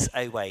there is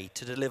a way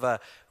to deliver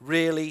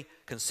really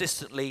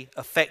consistently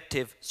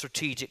effective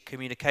strategic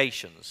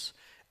communications.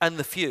 And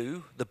the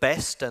few, the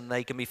best, and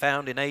they can be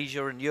found in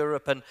Asia and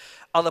Europe and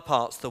other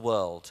parts of the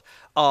world,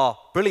 are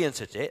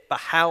brilliant at it, but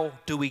how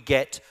do we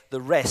get the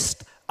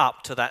rest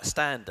up to that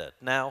standard?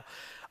 Now,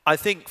 I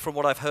think from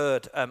what I've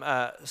heard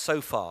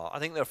so far, I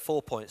think there are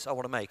 4 points I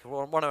want to make.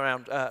 One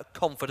around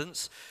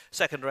confidence,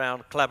 second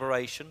around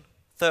collaboration,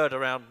 third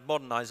around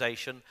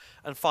modernisation,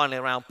 and finally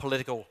around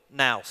political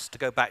nous, to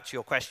go back to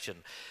your question.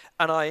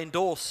 And I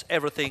endorse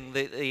everything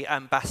that the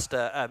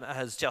ambassador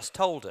has just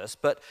told us,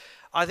 but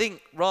I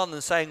think rather than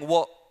saying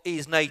what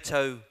is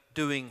NATO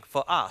doing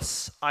for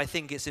us, I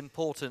think it's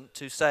important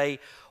to say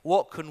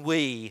what can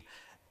we,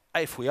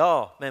 if we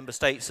are member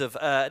states of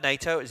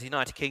NATO, as the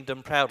United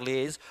Kingdom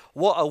proudly is,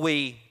 what are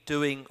we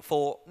doing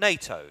for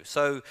NATO?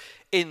 So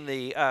in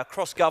the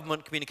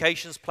cross-government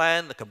communications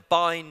plan, the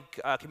combined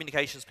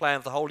communications plan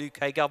of the whole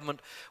UK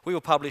government, we will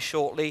publish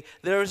shortly,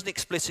 there is an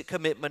explicit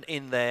commitment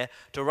in there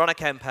to run a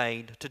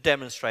campaign to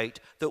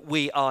demonstrate that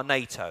we are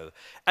NATO.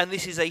 And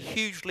this is a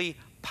hugely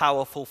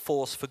powerful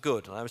force for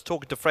good. And I was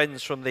talking to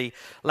friends from the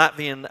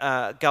Latvian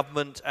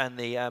government and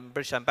the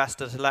British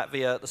ambassador to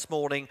Latvia this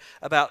morning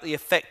about the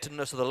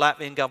effectiveness of the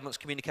Latvian government's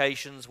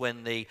communications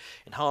when the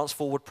enhanced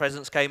forward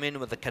presence came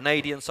in with the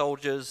Canadian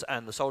soldiers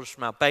and the soldiers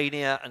from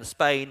Albania and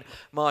Spain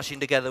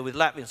marching together with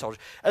Latvian soldiers.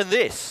 And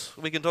this,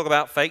 we can talk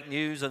about fake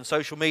news and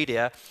social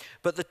media,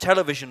 but the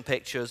television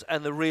pictures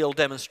and the real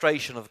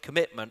demonstration of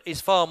commitment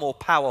is far more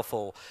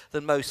powerful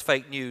than most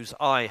fake news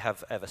I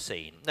have ever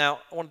seen.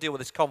 Now, I want to deal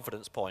with this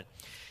confidence point.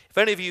 If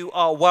any of you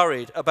are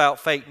worried about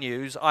fake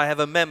news, I have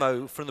a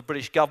memo from the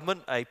British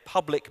government, a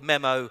public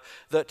memo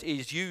that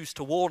is used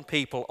to warn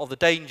people of the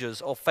dangers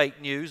of fake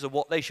news and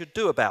what they should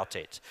do about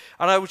it.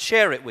 And I would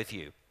share it with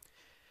you.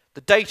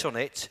 The date on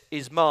it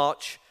is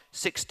March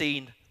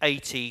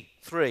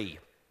 1683,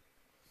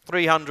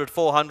 300,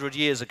 400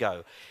 years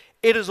ago.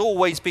 It has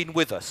always been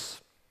with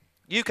us.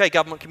 UK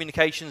government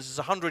communications is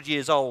 100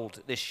 years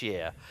old this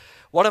year.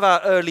 One of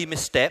our early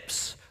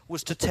missteps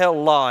was to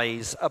tell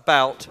lies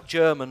about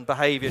German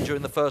behaviour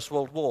during the First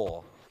World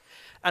War.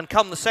 And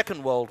come the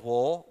Second World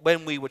War,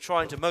 when we were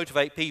trying to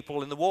motivate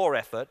people in the war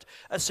effort,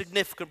 a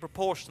significant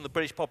proportion of the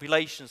British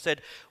population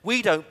said,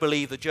 we don't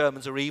believe the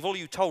Germans are evil.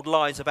 You told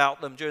lies about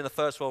them during the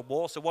First World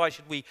War, so why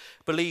should we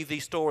believe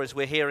these stories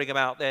we're hearing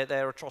about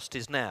their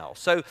atrocities now?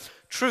 So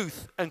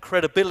truth and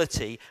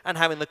credibility and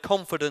having the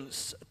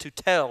confidence to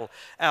tell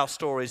our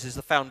stories is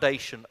the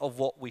foundation of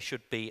what we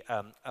should be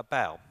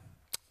about.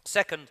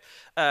 Second,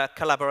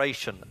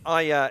 collaboration.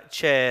 I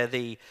chair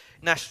the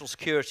National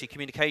Security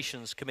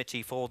Communications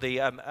Committee for the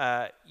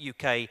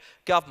UK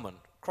government.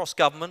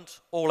 Cross-government,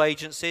 all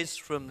agencies,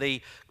 from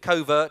the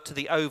covert to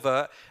the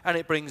overt, and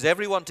it brings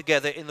everyone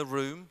together in the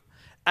room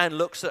and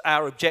looks at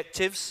our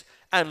objectives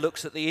and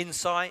looks at the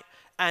insight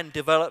and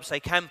develops a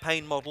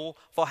campaign model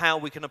for how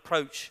we can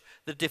approach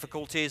the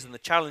difficulties and the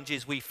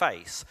challenges we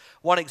face.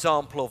 One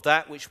example of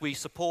that, which we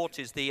support,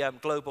 is the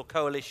global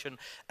coalition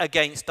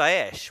against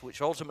Daesh,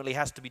 which ultimately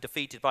has to be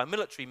defeated by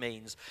military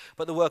means.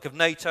 But the work of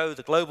NATO,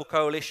 the global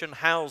coalition,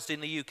 housed in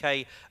the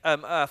UK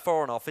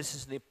Foreign Office,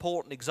 is an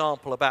important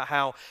example about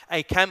how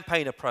a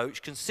campaign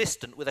approach,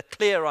 consistent with a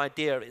clear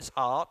idea at its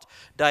heart,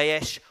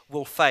 Daesh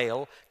will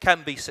fail,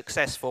 can be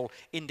successful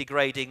in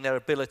degrading their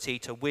ability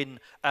to win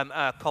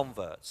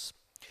converts.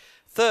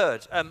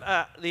 Third,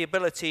 the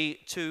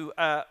ability to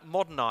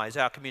modernise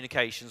our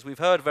communications. We've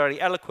heard very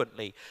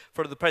eloquently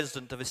from the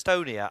President of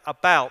Estonia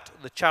about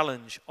the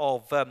challenge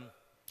of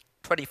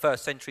 21st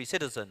century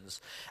citizens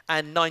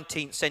and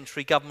 19th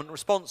century government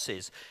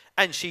responses.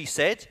 And she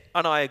said,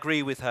 and I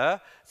agree with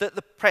her, that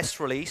the press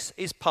release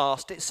is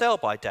past its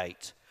sell-by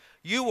date.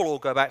 You will all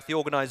go back to the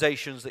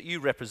organisations that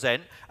you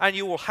represent and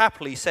you will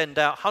happily send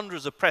out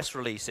hundreds of press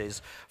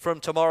releases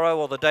from tomorrow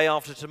or the day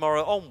after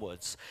tomorrow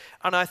onwards.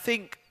 And I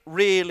think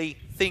really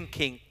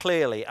thinking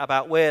clearly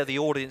about where the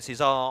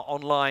audiences are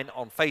online,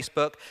 on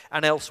Facebook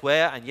and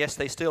elsewhere, and yes,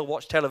 they still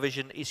watch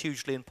television, is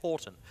hugely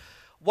important.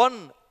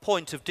 One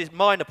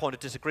minor point of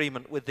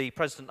disagreement with the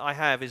President I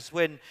have is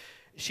when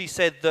she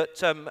said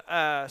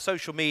that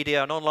social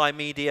media and online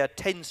media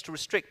tends to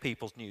restrict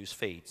people's news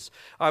feeds.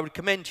 I would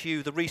commend to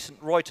you the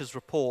recent Reuters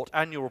report,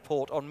 annual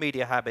report on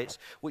media habits,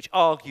 which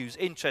argues,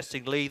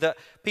 interestingly, that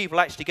people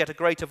actually get a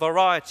greater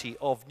variety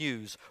of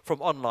news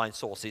from online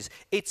sources.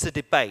 It's a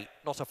debate,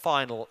 not a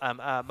final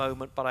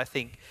moment, but I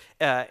think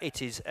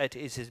it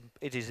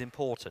is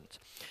important.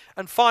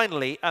 And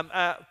finally,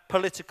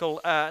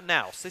 political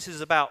nous. This is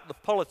about the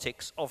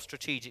politics of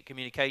strategic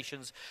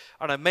communications.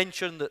 And I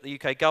mentioned that the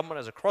UK government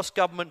has a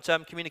cross-government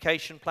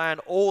communication plan,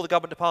 all the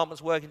government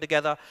departments working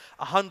together,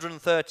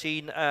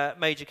 113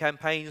 major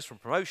campaigns, from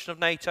promotion of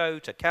NATO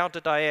to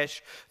counter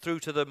Daesh, through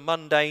to the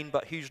mundane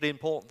but hugely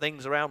important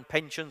things around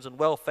pensions and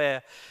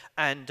welfare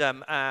and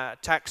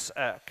tax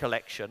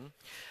collection.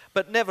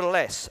 But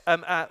nevertheless,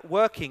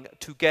 working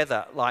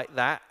together like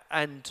that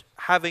and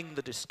having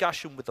the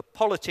discussion with the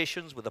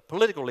politicians, with the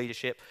political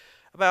leadership,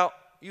 about,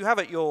 you have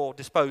at your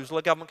disposal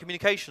a government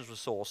communications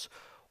resource.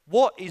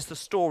 What is the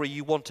story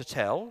you want to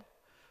tell?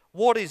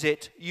 What is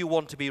it you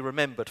want to be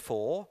remembered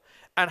for?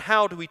 And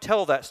how do we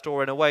tell that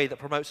story in a way that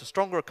promotes a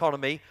stronger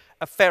economy,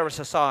 a fairer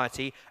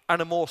society,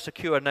 and a more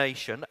secure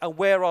nation? And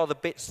where are the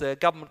bits the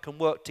government can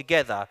work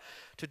together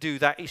to do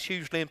that is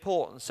hugely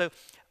important. So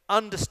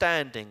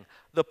understanding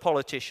the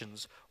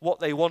politicians,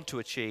 what they want to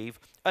achieve,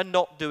 and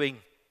not doing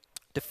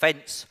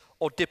defence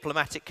or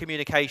diplomatic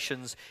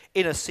communications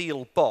in a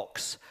sealed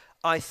box,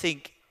 I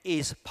think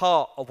is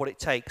part of what it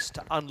takes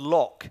to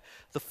unlock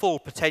the full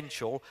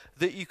potential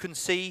that you can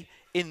see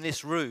in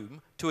this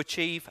room to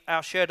achieve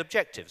our shared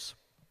objectives.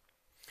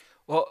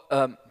 Well,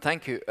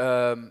 thank you.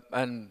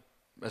 And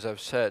as I've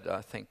said,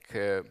 I think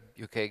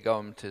UK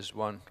government is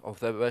one of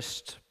the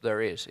best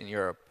there is in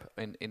Europe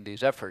in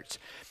these efforts.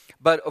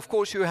 But of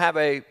course you have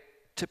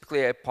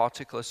typically a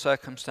particular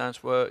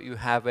circumstance where you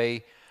have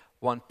a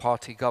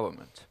one-party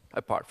government,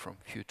 apart from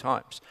a few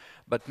times.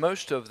 But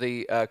most of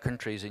the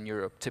countries in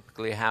Europe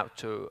typically have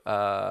to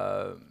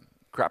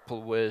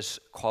grapple with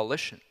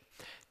coalition.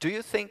 Do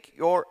you think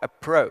your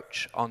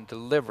approach on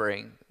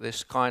delivering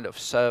this kind of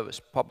service,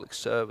 public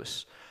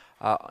service,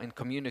 in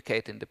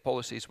communicating the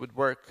policies would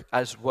work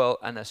as well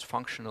and as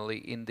functionally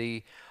in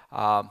the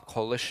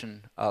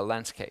coalition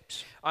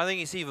landscapes? I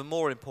think it's even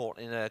more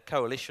important in a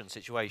coalition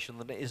situation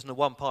than it is in a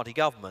one-party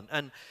government.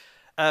 And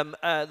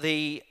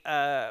the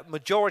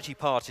majority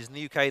parties in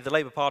the UK, the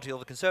Labour Party or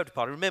the Conservative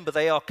Party, remember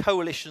they are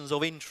coalitions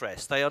of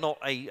interest. They are not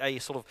a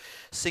sort of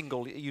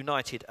single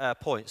united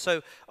point.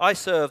 So I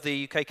served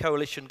the UK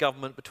coalition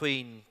government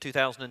between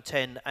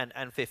 2010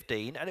 and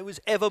 15, and it was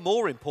ever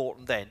more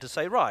important then to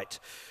say, right,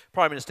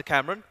 Prime Minister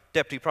Cameron,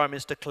 Deputy Prime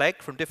Minister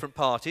Clegg from different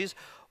parties,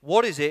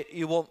 what is it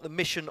you want the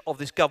mission of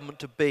this government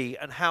to be,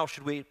 and how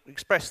should we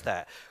express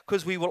that?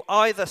 Because we will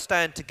either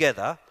stand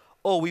together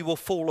or we will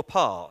fall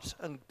apart.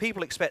 And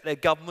people expect their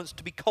governments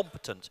to be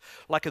competent,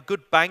 like a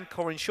good bank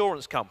or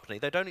insurance company.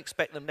 They don't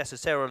expect them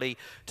necessarily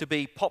to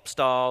be pop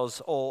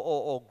stars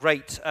or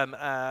great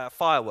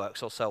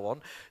fireworks or so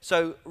on.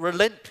 So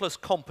relentless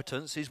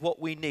competence is what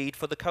we need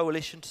for the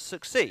coalition to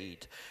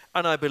succeed.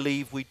 And I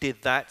believe we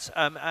did that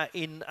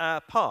in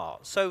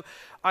part. So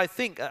I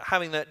think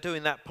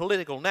doing that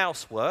political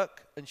nous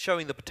work and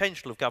showing the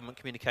potential of government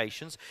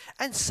communications,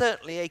 and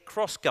certainly a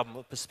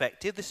cross-government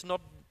perspective. This is not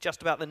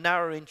just about the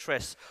narrow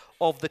interests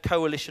of the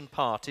coalition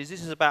parties.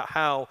 This is about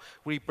how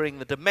we bring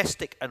the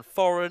domestic and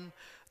foreign,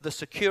 the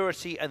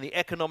security and the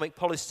economic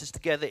policies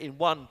together in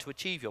one to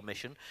achieve your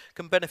mission,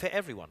 can benefit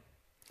everyone.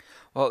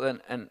 Well,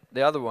 then, and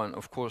the other one,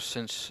 of course,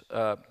 since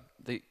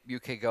the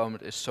UK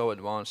government is so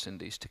advanced in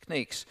these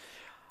techniques,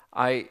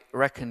 I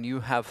reckon you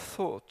have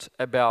thought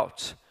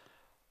about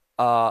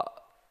the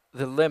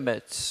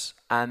limits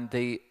and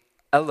the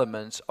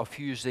elements of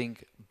using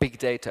big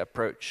data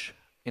approach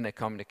in a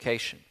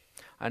communication.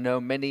 I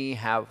know many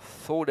have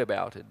thought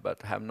about it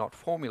but have not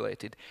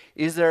formulated.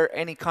 Is there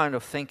any kind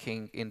of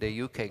thinking in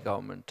the UK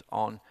government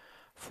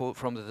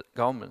from the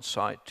government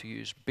side to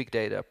use big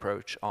data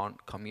approach on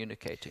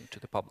communicating to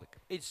the public?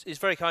 It's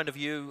very kind of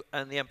you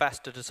and the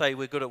ambassador to say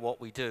we're good at what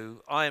we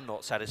do. I am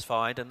not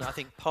satisfied, and I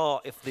think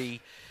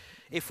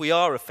if we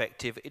are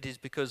effective, it is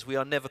because we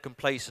are never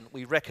complacent.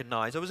 We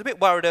recognise. I was a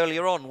bit worried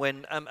earlier on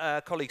when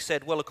a colleague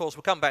said, well, of course,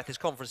 we'll come back to this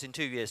conference in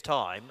 2 years'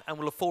 time and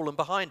we'll have fallen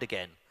behind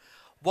again.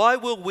 Why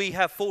will we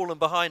have fallen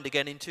behind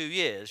again in 2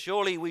 years?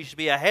 Surely we should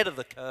be ahead of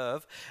the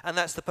curve, and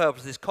that's the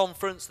purpose of this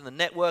conference and the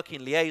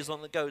networking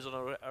liaison that goes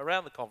on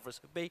around the conference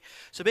could be.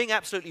 So being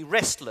absolutely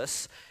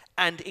restless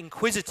and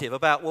inquisitive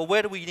about, well,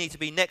 where do we need to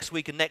be next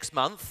week and next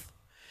month?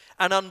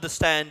 And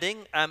understanding,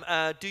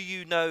 do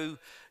you know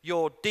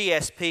your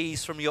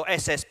DSPs from your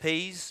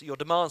SSPs, your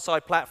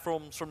demand-side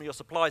platforms from your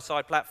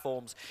supply-side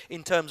platforms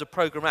in terms of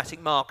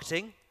programmatic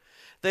marketing?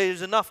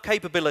 There's enough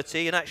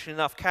capability and actually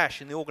enough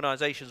cash in the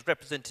organisations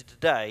represented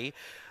today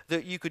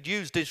that you could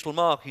use digital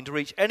marketing to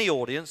reach any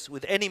audience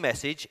with any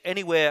message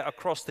anywhere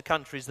across the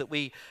countries that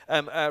we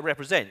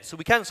represent. So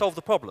we can solve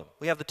the problem.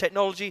 We have the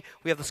technology,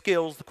 we have the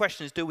skills. The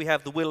question is, do we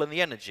have the will and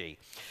the energy?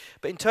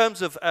 But in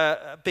terms of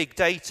big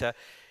data,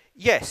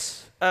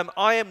 yes,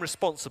 I am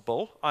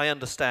responsible, I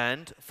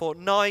understand, for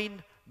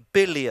 9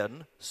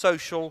 billion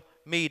social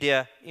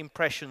media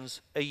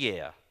impressions a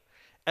year.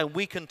 And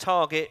we can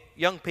target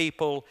young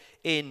people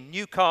in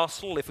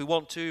Newcastle if we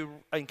want to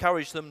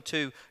encourage them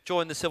to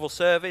join the civil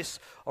service,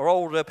 or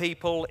older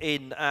people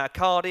in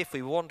Cardiff if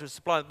we want to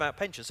supply them out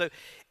pensions. So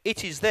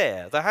it is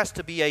there. There has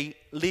to be a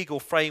legal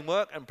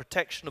framework and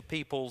protection of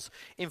people's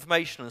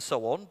information and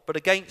so on. But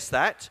against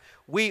that,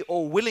 we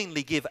all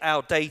willingly give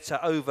our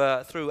data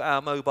over through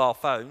our mobile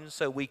phones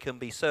so we can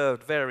be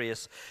served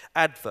various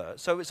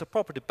adverts. So it's a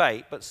proper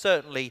debate, but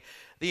certainly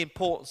the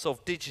importance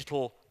of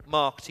digital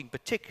marketing,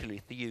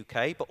 particularly the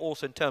UK, but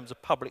also in terms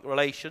of public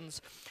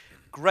relations,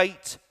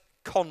 great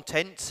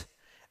content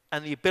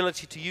and the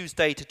ability to use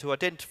data to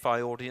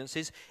identify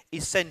audiences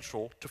is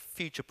central to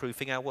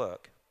future-proofing our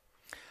work.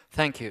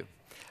 Thank you.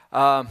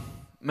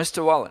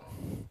 Mr. Wallin,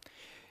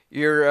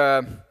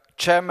 you're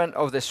chairman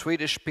of the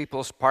Swedish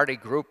People's Party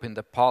group in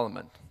the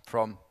Parliament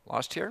from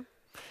last year,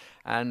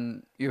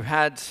 and you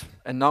had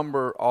a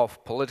number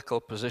of political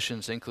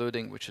positions,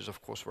 including, which is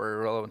of course very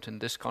relevant in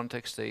this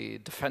context, the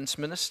defense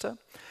minister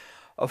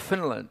of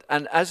Finland.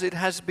 And as it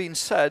has been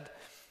said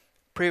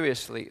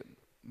previously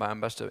by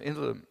Ambassador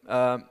Ildem,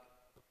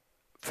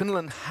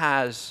 Finland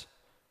has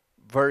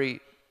very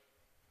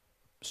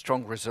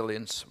strong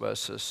resilience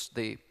versus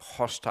the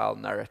hostile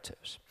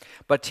narratives.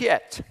 But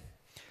yet,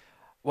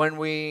 when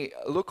we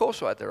look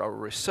also at our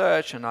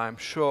research, and I'm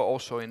sure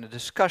also in the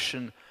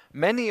discussion,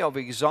 many of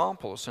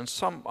examples, and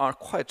some are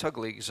quite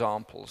ugly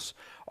examples,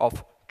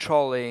 of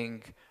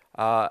trolling,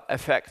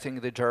 affecting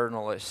the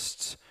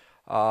journalists,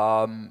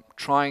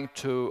 trying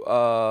to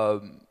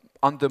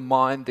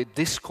undermine the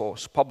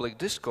discourse, public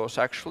discourse,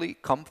 actually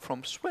come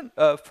from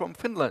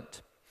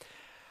Finland.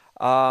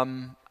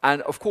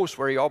 And of course,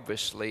 very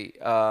obviously,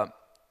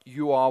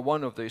 you are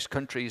one of those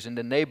countries in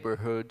the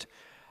neighborhood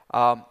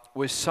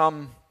with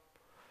some,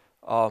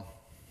 I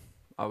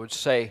would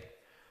say,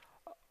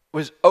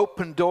 with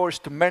open doors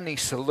to many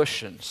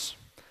solutions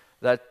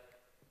that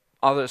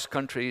other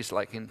countries,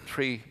 like in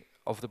 3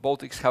 of the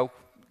Baltics, have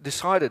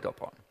decided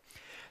upon.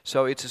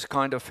 So it is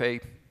kind of a,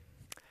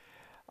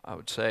 I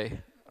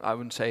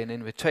wouldn't say an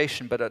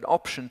invitation, but an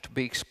option to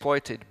be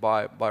exploited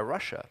by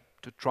Russia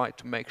to try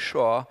to make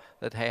sure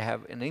that they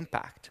have an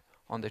impact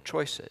on the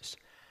choices.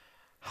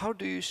 How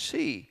do you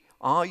see?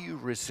 Are you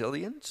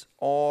resilient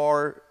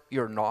or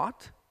you're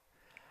not?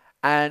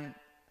 And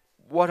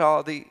what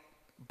are the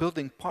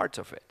building parts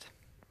of it?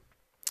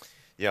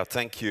 Yeah,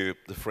 thank you.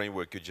 The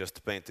framework you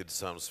just painted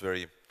sounds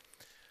very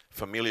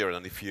familiar,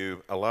 and if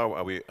you allow,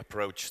 I will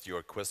approach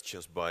your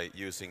questions by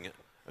using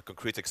a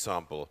concrete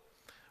example,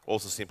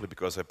 also simply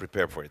because I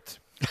prepare for it.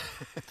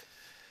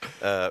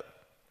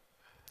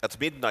 At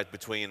midnight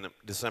between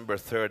December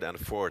 3rd and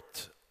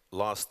 4th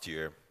last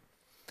year,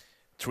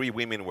 3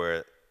 women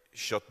were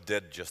shot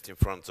dead just in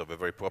front of a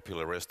very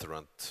popular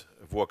restaurant,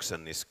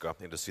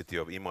 Vuoksenniska, in the city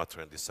of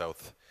Imatra in the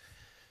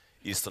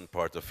southeastern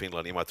part of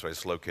Finland. Imatra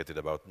is located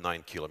about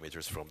 9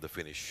 kilometers from the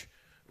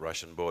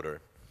Finnish-Russian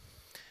border.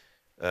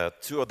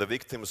 Two of the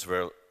victims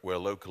were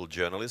local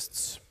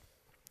journalists,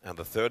 and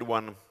the third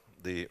one,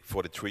 the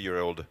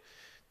 43-year-old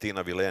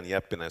Tiina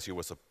Vilén-Jeppinen, she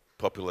was a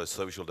popular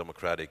social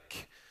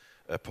democratic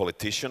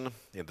politician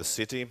in the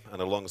city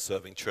and a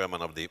long-serving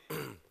chairman of the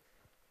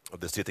of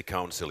the city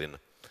council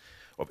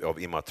of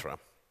Imatra.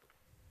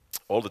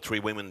 All the three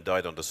women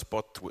died on the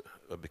spot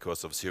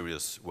because of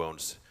serious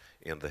wounds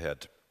in the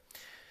head.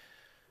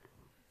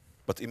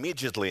 But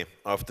immediately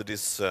after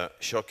this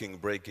shocking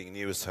breaking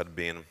news had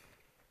been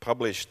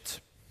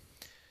published,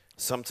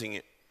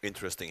 something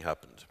interesting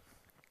happened.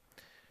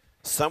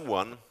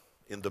 Someone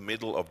in the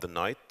middle of the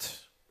night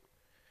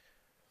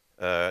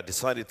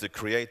decided to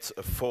create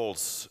a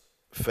false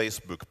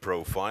Facebook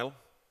profile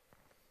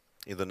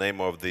in the name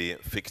of the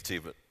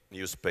fictive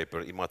newspaper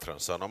Imatran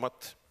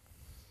Sanomat,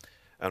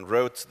 and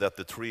wrote that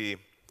the three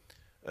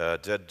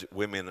dead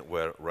women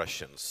were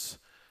Russians,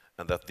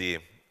 and that the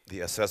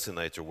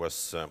assassinator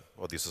was,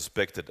 or the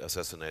suspected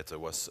assassinator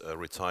was a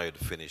retired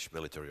Finnish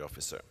military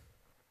officer.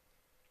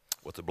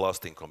 What a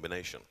blasting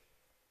combination.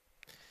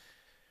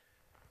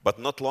 But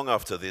not long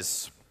after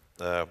this,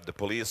 the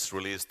police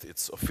released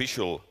its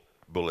official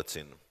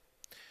bulletin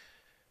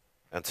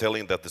and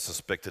telling that the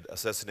suspected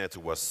assassinator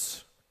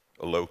was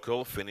a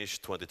local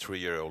Finnish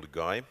 23-year-old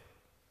guy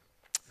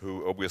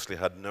who obviously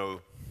had no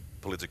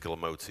political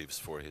motives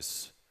for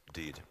his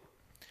deed.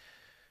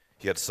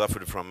 He had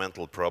suffered from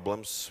mental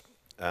problems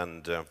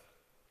and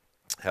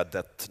had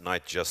that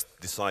night just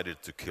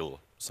decided to kill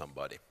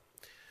somebody.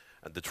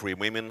 And the three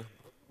women,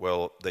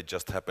 well, they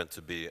just happened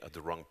to be at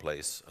the wrong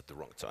place at the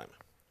wrong time.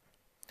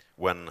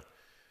 When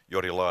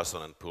Jori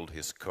Laasonen pulled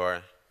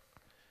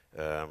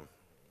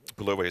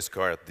over his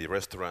car at the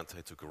restaurant,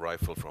 he took a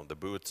rifle from the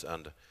boot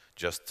and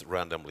just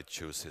randomly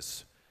chose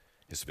his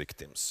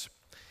victims.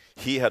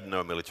 He had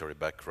no military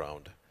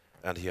background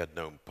and he had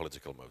no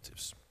political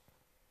motives.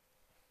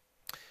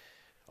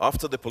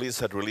 After the police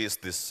had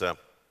released this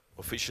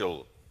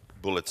official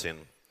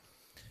bulletin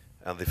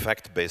and the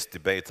fact-based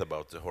debate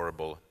about the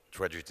horrible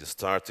tragedy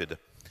started,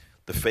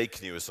 the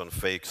fake news on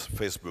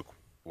Facebook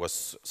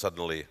was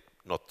suddenly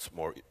not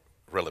more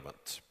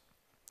relevant.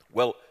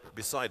 Well,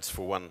 besides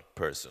for one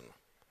person,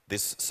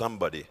 this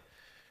somebody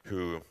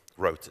who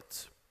wrote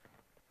it.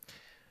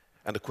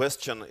 And the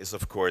question is,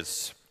 of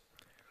course,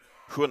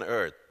 who on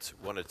earth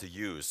wanted to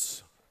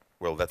use,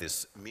 well, that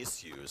is,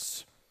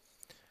 misuse,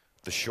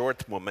 the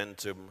short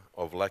momentum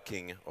of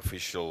lacking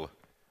official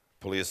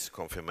police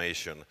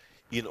confirmation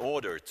in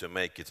order to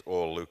make it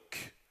all look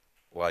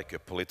like a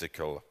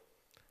political,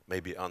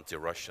 maybe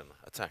anti-Russian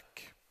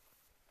attack?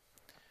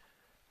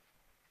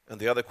 And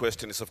the other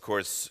question is, of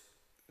course,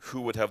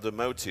 who would have the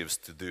motives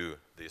to do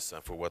this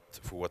and for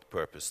what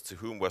purpose? To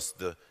whom was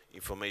the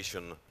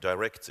information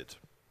directed?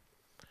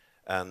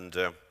 And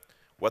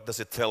what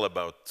does it tell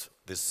about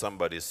this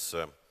somebody's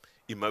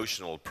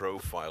emotional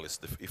profile?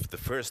 If the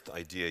first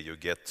idea you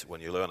get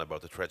when you learn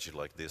about a tragedy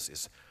like this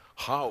is,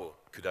 how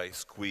could I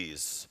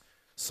squeeze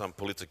some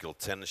political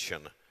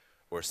tension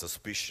or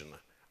suspicion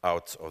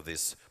out of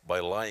this by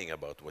lying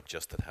about what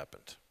just had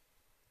happened,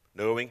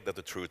 knowing that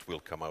the truth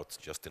will come out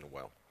just in a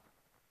while?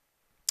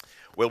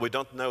 Well, we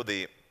don't know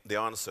the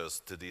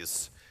answers to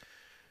these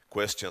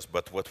questions,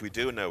 but what we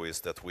do know is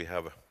that we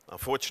have,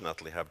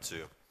 unfortunately, have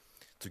to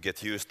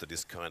get used to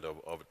this kind of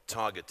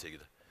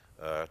targeted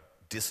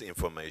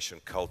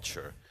disinformation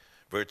culture,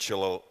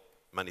 virtual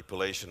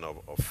manipulation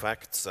of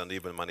facts, and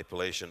even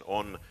manipulation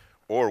on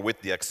or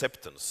with the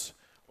acceptance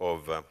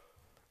of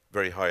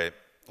very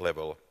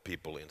high-level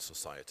people in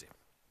society.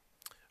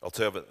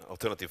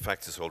 Alternative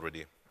facts is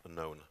already a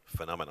known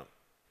phenomenon.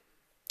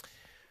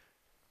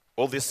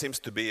 All this seems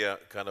to be a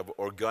kind of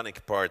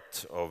organic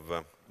part of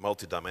the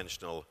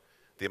multidimensional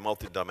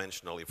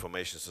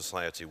information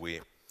society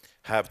we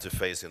have to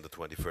face in the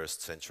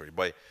 21st century.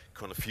 By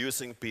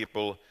confusing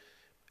people,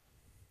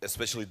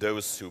 especially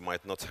those who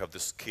might not have the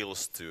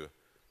skills to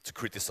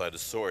criticize the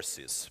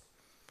sources,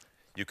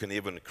 you can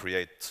even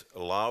create a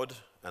loud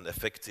and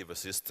effective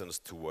assistance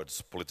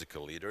towards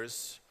political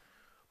leaders,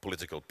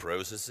 political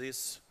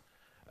processes,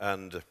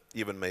 and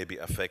even maybe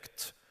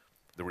affect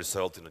the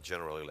result in a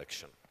general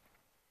election.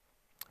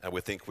 And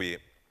we think we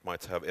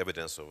might have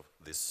evidence of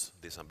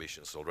these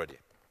ambitions already.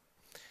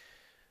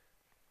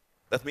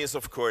 That means,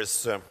 of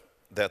course,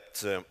 that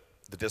the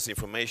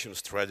disinformation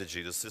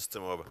strategy, the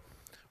system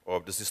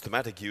of the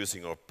systematic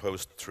using of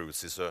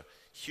post-truths is a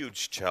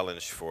huge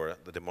challenge for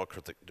the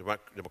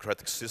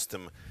democratic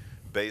system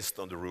based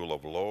on the rule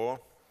of law,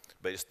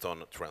 based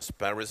on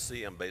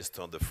transparency, and based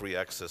on the free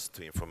access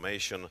to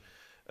information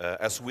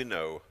as we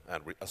know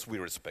and as we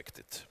respect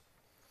it.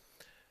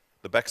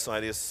 The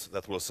backside is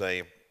that we'll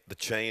say the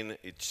chain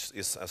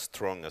is as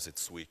strong as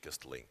its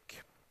weakest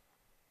link.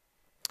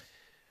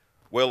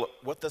 Well,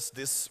 what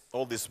does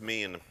all this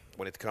mean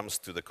when it comes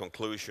to the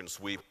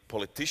conclusions we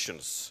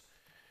politicians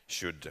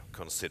should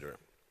consider?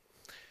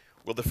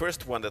 Well, the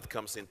first one that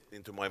comes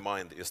into my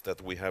mind is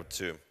that we have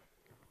to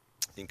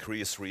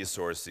increase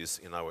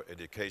resources in our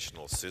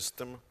educational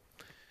system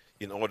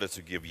in order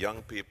to give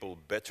young people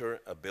better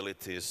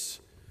abilities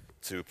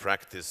to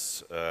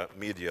practice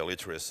media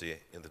literacy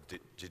in the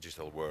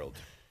digital world,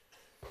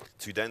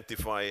 to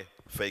identify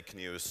fake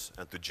news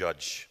and to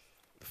judge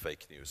the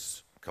fake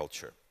news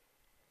culture.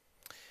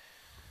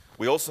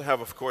 We also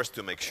have, of course,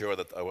 to make sure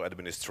that our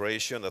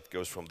administration, that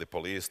goes from the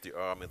police, the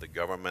army, the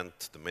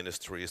government, the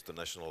ministries, the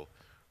national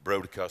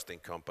broadcasting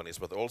companies,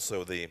 but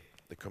also the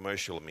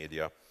commercial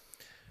media,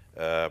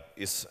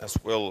 is as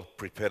well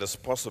prepared as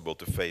possible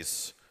to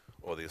face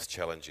all these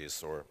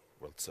challenges, or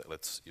well,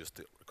 let's use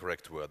the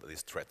correct word,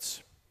 these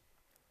threats.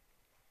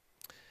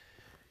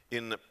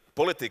 In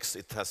politics,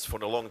 it has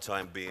for a long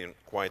time been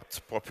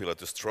quite popular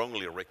to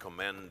strongly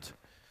recommend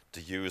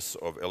the use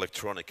of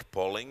electronic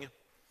polling,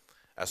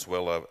 as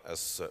well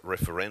as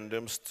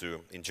referendums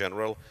in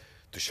general,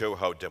 to show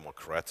how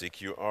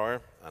democratic you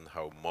are and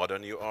how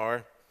modern you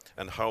are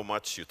and how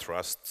much you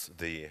trust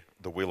the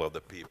will of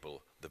the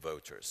people, the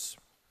voters.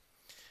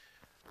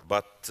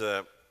 But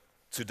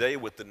today,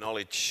 with the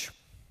knowledge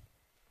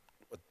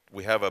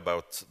we have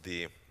about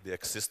the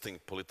existing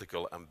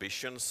political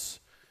ambitions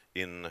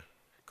in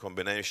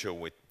combination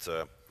with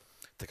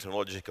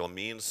technological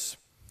means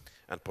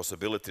and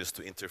possibilities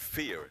to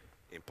interfere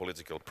in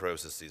political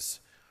processes,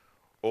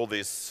 all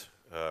this,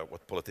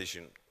 what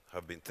politicians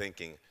have been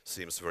thinking,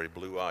 seems very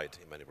blue-eyed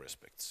in many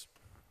respects.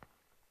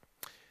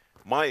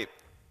 My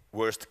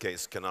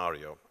worst-case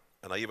scenario,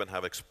 and I even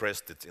have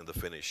expressed it in the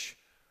Finnish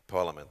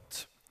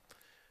Parliament,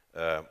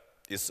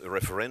 is a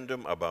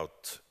referendum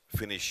about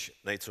Finnish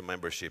NATO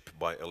membership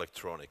by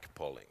electronic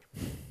polling.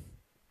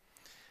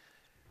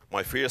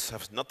 My fears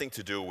have nothing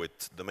to do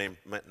with the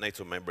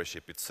NATO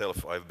membership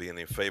itself. I've been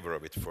in favor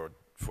of it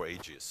for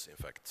ages, in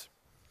fact.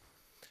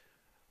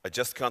 I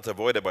just can't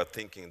avoid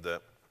thinking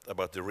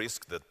about the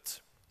risk that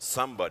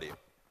somebody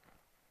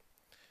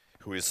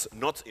who is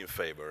not in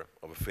favor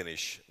of a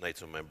Finnish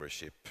NATO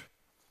membership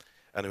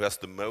and who has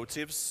the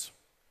motives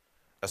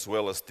as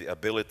well as the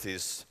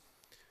abilities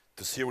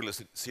to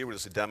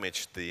seriously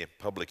damage the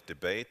public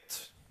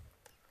debate,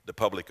 the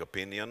public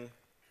opinion,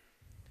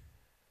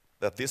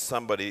 that this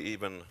somebody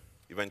even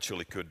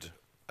eventually could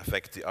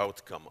affect the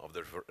outcome of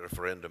the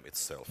referendum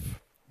itself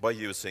by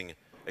using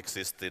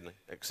existing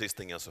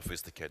and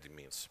sophisticated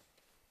means.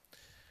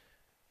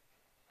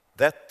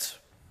 That,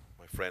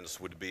 my friends,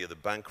 would be the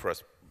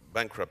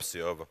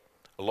bankruptcy of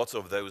a lot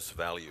of those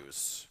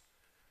values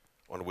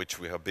on which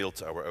we have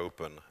built our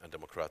open and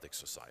democratic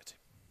society.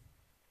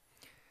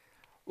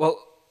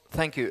 Well,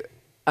 thank you.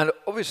 And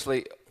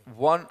obviously,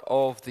 one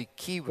of the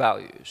key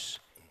values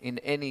in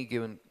any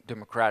given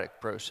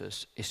democratic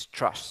process is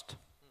trust.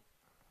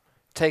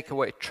 Take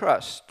away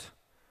trust,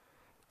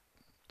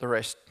 the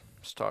rest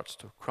starts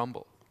to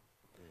crumble.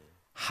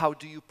 How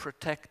do you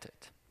protect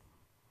it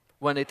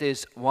when it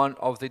is one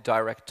of the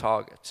direct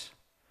targets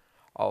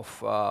of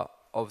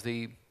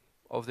the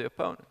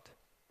opponent?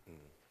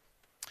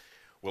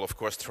 Well, of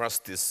course,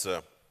 trust is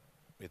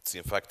it's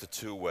in fact a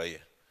two-way.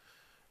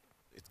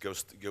 It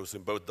goes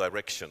in both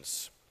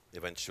directions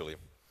eventually.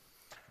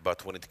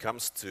 But when it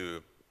comes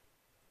to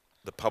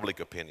the public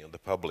opinion, the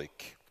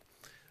public,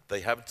 they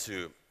have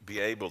to be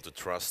able to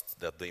trust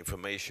that the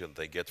information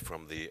they get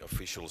from the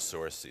official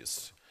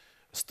sources,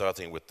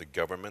 starting with the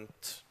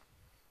government,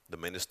 the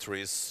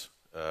ministries,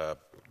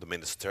 the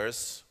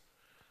ministers,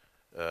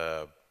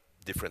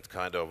 different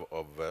kind of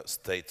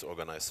state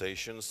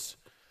organizations,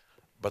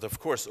 but of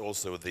course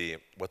also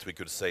what we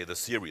could say the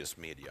serious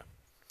media,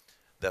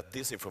 that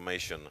this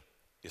information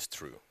is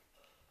true.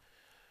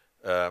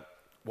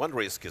 One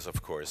risk is,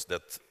 of course,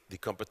 that the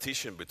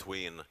competition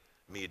between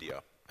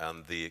media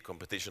and the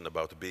competition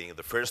about being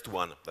the first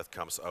one that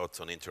comes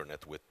out on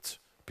internet with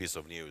a piece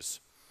of news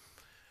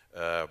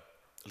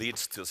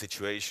leads to a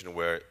situation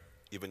where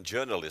even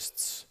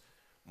journalists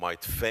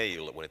might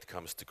fail when it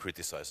comes to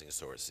criticizing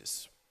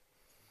sources.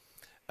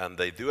 And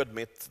they do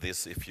admit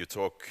this if you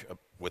talk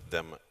with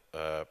them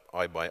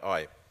eye by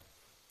eye,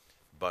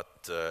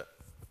 but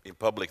in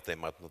public they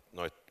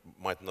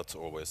might not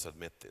always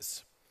admit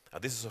this.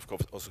 And this is of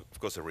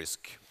course a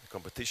risk.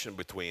 Competition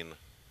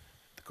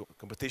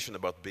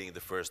about being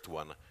the first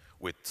one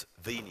with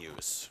the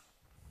news.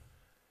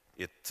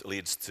 It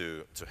leads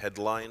to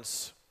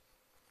headlines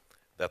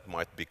that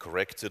might be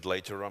corrected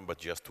later on, but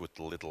just with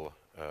a little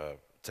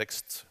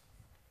text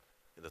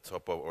in the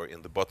top or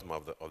in the bottom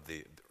of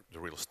the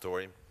real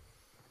story.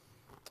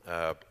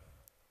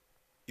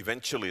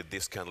 Eventually,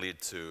 this can lead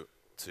to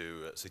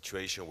a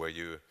situation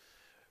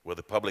where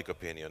the public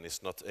opinion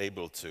is not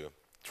able to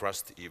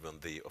trust even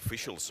the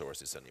official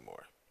sources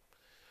anymore.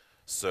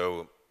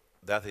 So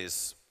that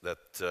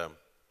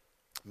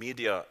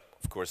media,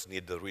 of course,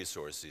 need the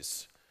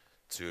resources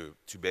to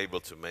be able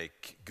to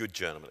make good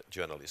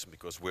journalism,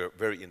 because we're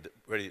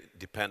very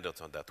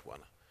dependent on that one.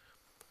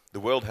 The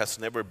world has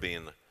never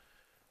been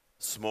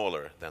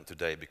smaller than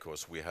today,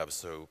 because we have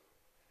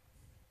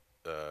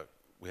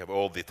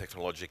all the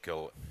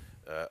technological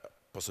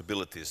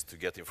possibilities to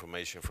get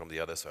information from the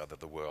other side of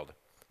the world.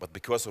 But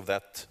because of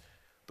that,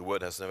 the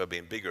world has never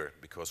been bigger,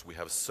 because we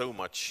have so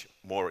much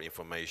more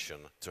information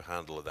to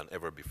handle than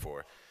ever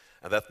before.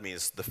 And that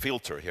means the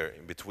filter here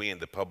in between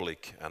the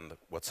public and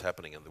what's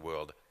happening in the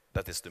world,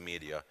 that is the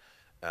media.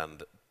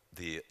 And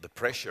the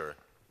pressure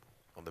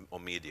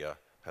on media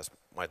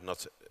might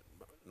not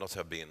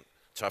have been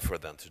tougher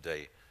than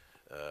today,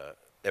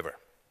 ever.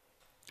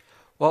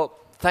 Well,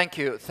 thank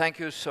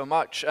you so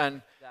much.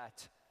 And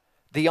that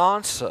the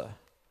answer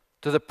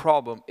to the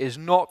problem is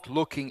not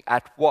looking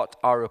at what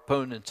our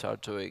opponents are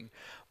doing,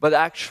 but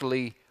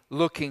actually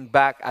looking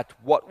back at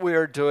what we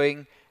are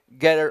doing,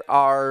 get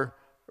our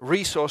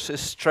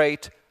resources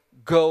straight,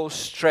 goals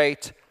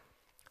straight,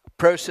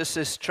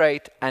 processes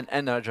straight, and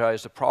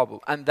energize the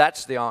problem. And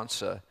that's the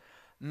answer,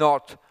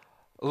 not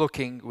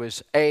looking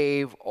with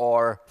awe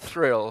or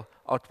thrill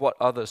at what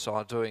others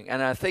are doing.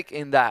 And I think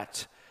in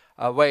that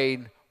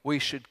vein, we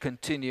should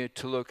continue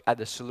to look at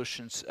the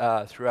solutions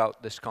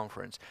throughout this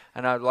conference.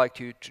 And I'd like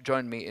you to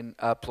join me in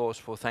applause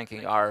for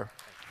thanking our...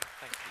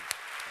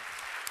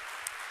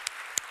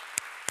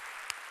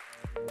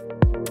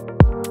 Thank you.